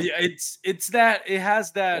Amigo. yeah, it's that it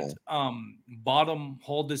has that Yeah, bottom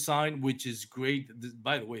hull design, which is great.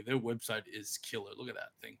 By the way, their website is killer. Look at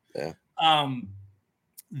that thing. yeah. Um,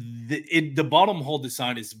 the bottom hull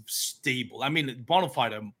design is stable. I mean,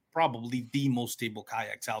 Bonafide are probably the most stable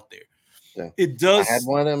kayaks out there. Yeah. It I had does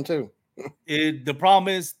one of them too. the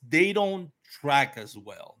problem is they don't track as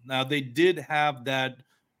well. Now they did have that.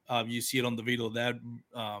 You see it on the video that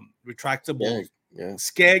retractable Skeg. Yeah.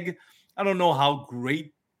 skeg. I don't know how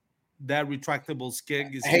great that retractable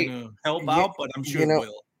skeg is Hey, gonna help you, out, but I'm sure you it know,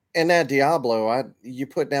 will. in that Diablo, I you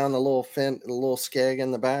put down the little skeg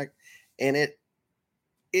in the back, and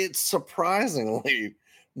it surprisingly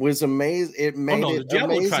was amazing. It Oh made no, it the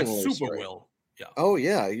Diablo tracks amazingly super straight. well. Yeah, Oh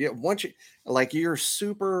yeah, yeah. Once you like you're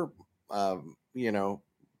super, you know,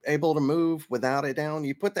 able to move without it down.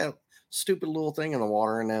 You put that stupid little thing in the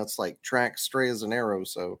water, and now it's like track straight as an arrow.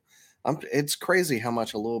 So, it's crazy how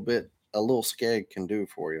much a little skeg can do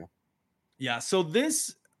for you. yeah. So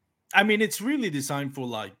this, I mean, it's really designed for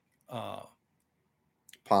like uh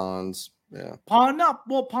Ponds, yeah, not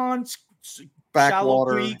well ponds, shallow backwater,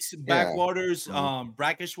 creeks, yeah, backwaters, mhm,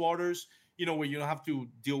 brackish waters. Where you don't have to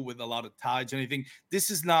deal with a lot of tides or anything. This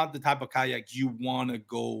is not the type of kayak you want to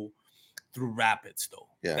go through rapids, though.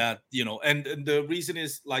 yeah. And the reason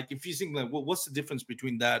is like if you think like, well, what's the difference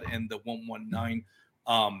between that and the 119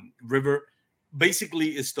 river? Basically,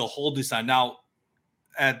 it's the whole design. Now,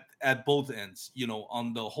 at both ends.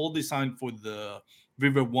 On the whole design for the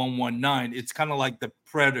River 119, it's kind of like the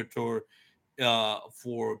Predator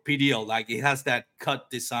for PDL. Like it has that cut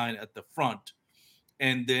design at the front,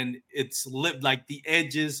 and then it's like the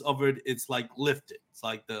edges of it. It's like lifted. It's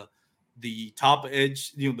like the top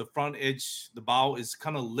edge, the front edge, the bow is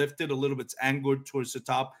kind of lifted a little bit. It's angled towards the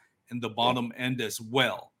top, and the Yeah, bottom end as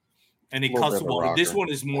well, and a it little bit cuts of the a water. This rocker. one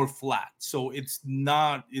is more flat, so it's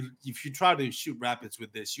not. If you try to shoot rapids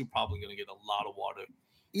with this, you're probably going to get a lot of water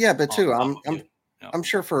Yeah, but on too, top of you. Yeah, I'm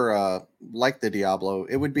sure for like the Diablo,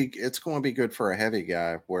 it's going to be good for a heavy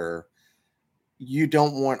guy where you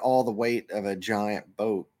don't want all the weight of a giant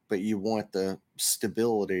boat, but you want the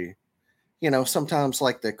stability. Sometimes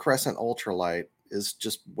like the Crescent Ultralight, is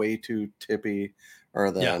just way too tippy,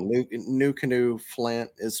 or the Yeah. new canoe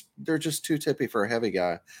Flint is they're just too tippy for a heavy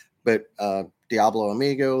guy. But Diablo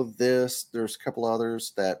Amigo, there's a couple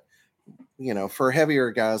others that for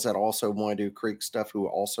heavier guys that also want to do creek stuff who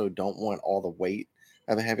also don't want all the weight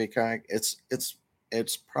of a heavy kayak.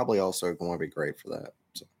 It's probably also going to be great for that.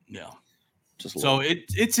 So Yeah. just a So little.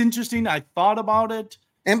 it's interesting. I thought about it.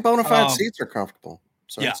 And bona fide Um, seats are comfortable.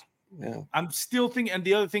 So yeah, it's yeah. I'm still thinking, and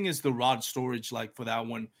the other thing is the rod storage. Like for that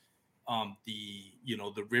one, the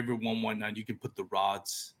River 119, you can put the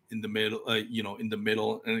rods in the middle, in the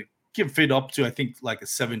middle, and it can fit up to I think like a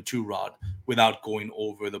 7.2 rod without going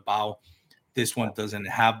over the bow. This one doesn't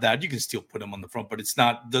have that. You can still put them on the front, but it's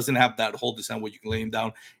not doesn't have that whole design where you can lay them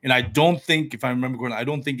down. And I don't think, if I remember correctly, I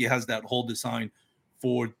don't think it has that whole design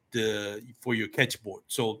for your catch board.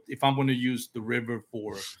 So if I'm going to use the River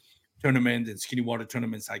for tournaments and skinny water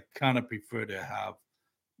tournaments, I kind of prefer to have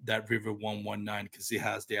that River 119 because it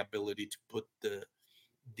has the ability to put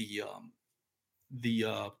the um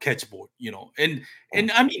catch board, Yeah.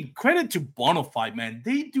 and I mean credit to Bonafide, man.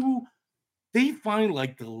 They find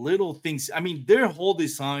like the little things. I mean, their whole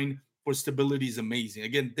design for stability is amazing.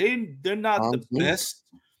 Again, they're not the Hans Neef. best.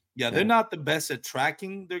 Yeah, they're Yeah. not the best at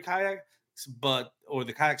tracking their kayaks, or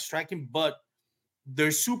the kayaks tracking, but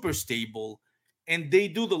they're super stable and they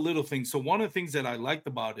do the little things. So one of the things that I liked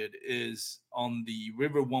about it is on the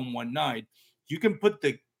River 119, you can put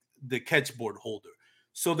the catchboard holder.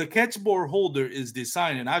 So the catchboard holder is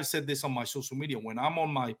designed, and I've said this on my social media. When I'm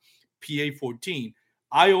on my PA14,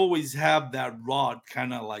 I always have that rod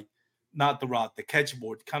kind of like, not the rod, the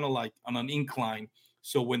catchboard kind of like on an incline.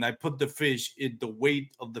 So when I put the fish, the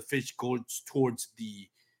weight of the fish goes towards the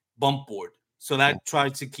bump board. So Yeah. that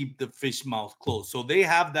tries to keep the fish mouth closed. So they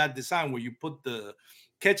have that design where you put the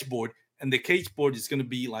catch board, and the cage board is going to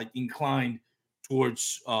be like inclined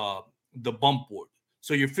towards the bump board.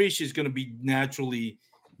 So your fish is going to be naturally,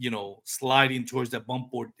 sliding towards that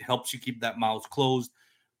bump board. It helps you keep that mouth closed.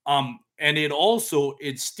 And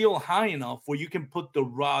it's still high enough where you can put the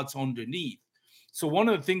rods underneath. So one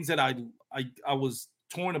of the things that I was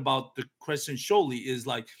torn about the Crescent Shoaly is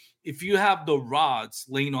like, if you have the rods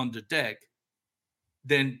laying on the deck,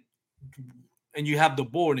 then and you have the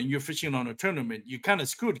board and you're fishing on a tournament, you're kind of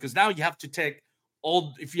screwed because now you have to take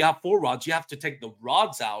if you have 4 rods, you have to take the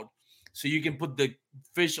rods out so you can put the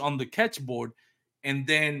fish on the catch board and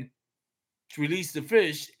then release the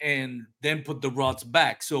fish and then put the rods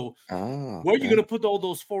back. So Oh, where are you okay. gonna put all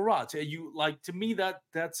those 4 rods? And you like, to me,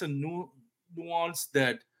 that's a new nuance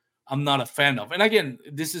that I'm not a fan of. And again,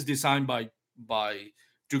 this is designed by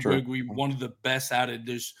Drew True. Gregory, one of the best at it.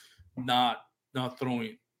 There's not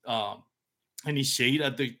throwing um any shade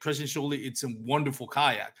at the Crescent Shoaly. It's a wonderful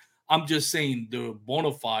kayak. I'm just saying the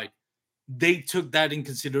Bonafide, they took that in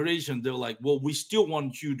consideration. They're like, well, we still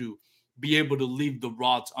want you to be able to leave the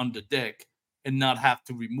rods on the deck and not have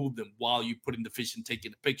to remove them while you're putting the fish and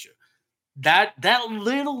taking the picture. That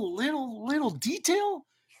little detail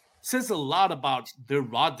says a lot about their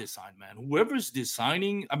rod design, man. Whoever's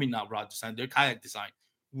designing, I mean, not rod design, their kayak design.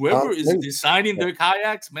 Whoever Hans is Neef. designing Yeah, their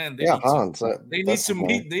kayaks, man, they yeah, need to Hans. they need That's to his name.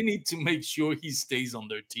 meet. They need to make sure he stays on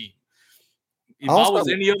their team. If I was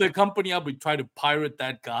Also, any other company, I would try to pirate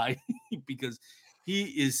that guy because he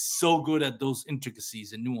is so good at those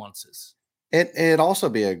intricacies and nuances. it'd also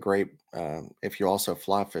be a great if you also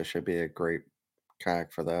fly fish. It'd be a great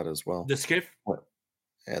kayak for that as well. The skiff, What?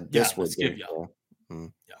 Yeah, yeah, this the would skiff, be yeah, yeah,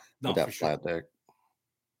 with no, for that sure. flat deck.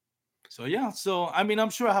 So yeah, so I mean, I'm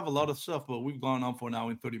sure I have a lot of stuff, but we've gone on for an hour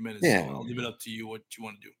and 30 minutes, so Yeah, I'll leave it up to you what you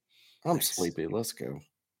want to do I'm next. sleepy. Let's go.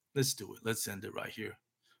 Let's do it. Let's end it right here I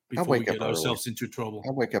before we wake up get early. ourselves into trouble.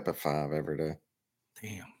 I wake up at 5 every day.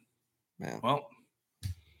 Damn. Man, Well,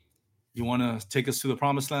 you want to take us to the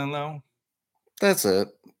promised land now? that's it.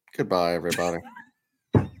 Goodbye, everybody.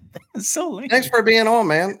 It's so Thanks lame. for being on,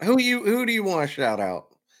 man. Who do you want to shout out?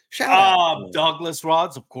 Shout out. Douglas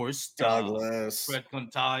rods, of course. Douglas. Fred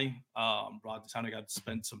Contai, Rod Designer, got to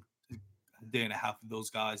spend some day and a half with those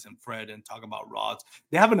guys and Fred and talk about rods.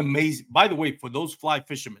 They have an amazing, by the way, for those fly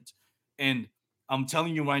fishermen. And I'm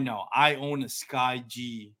telling you right now, I own a Sky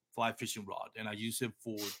G fly fishing rod and I use it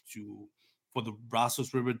for the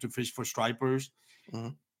Brazos River to fish for stripers.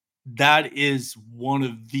 Mhm. That is one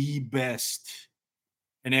of the best,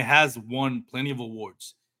 and it has won plenty of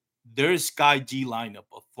awards. Their Sky G lineup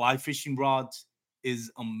of fly fishing rods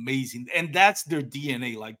is amazing, and that's their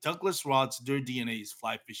DNA. Like Douglas rods, their DNA is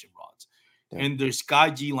fly fishing rods, Yeah. and their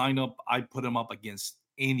Sky G lineup, I put them up against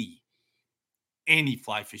any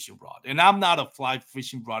fly fishing rod. And I'm not a fly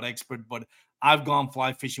fishing rod expert, but I've gone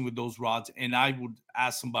fly fishing with those rods, and I would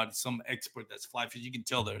ask somebody, some expert that's fly fishing. You can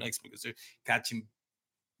tell they're an expert because they're catching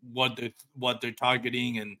what they're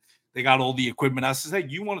targeting, and they got all the equipment. I said, hey,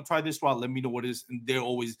 you want to try this rod? Let me know what it is. And they're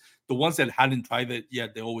always the ones that hadn't tried it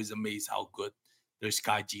yet. They're always amazed how good their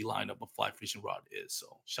Sky G lineup of fly fishing rod is.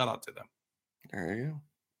 So shout out to them. There you go.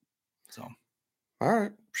 So All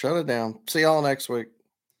right. Shut it down. See y'all next week.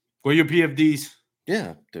 for your PFDs,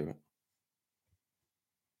 Yeah, do it.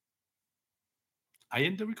 I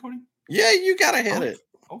end the recording. Yeah, you gotta hit Oh, it.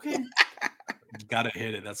 okay. Gotta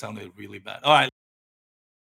hit it. That sounded really bad. All right.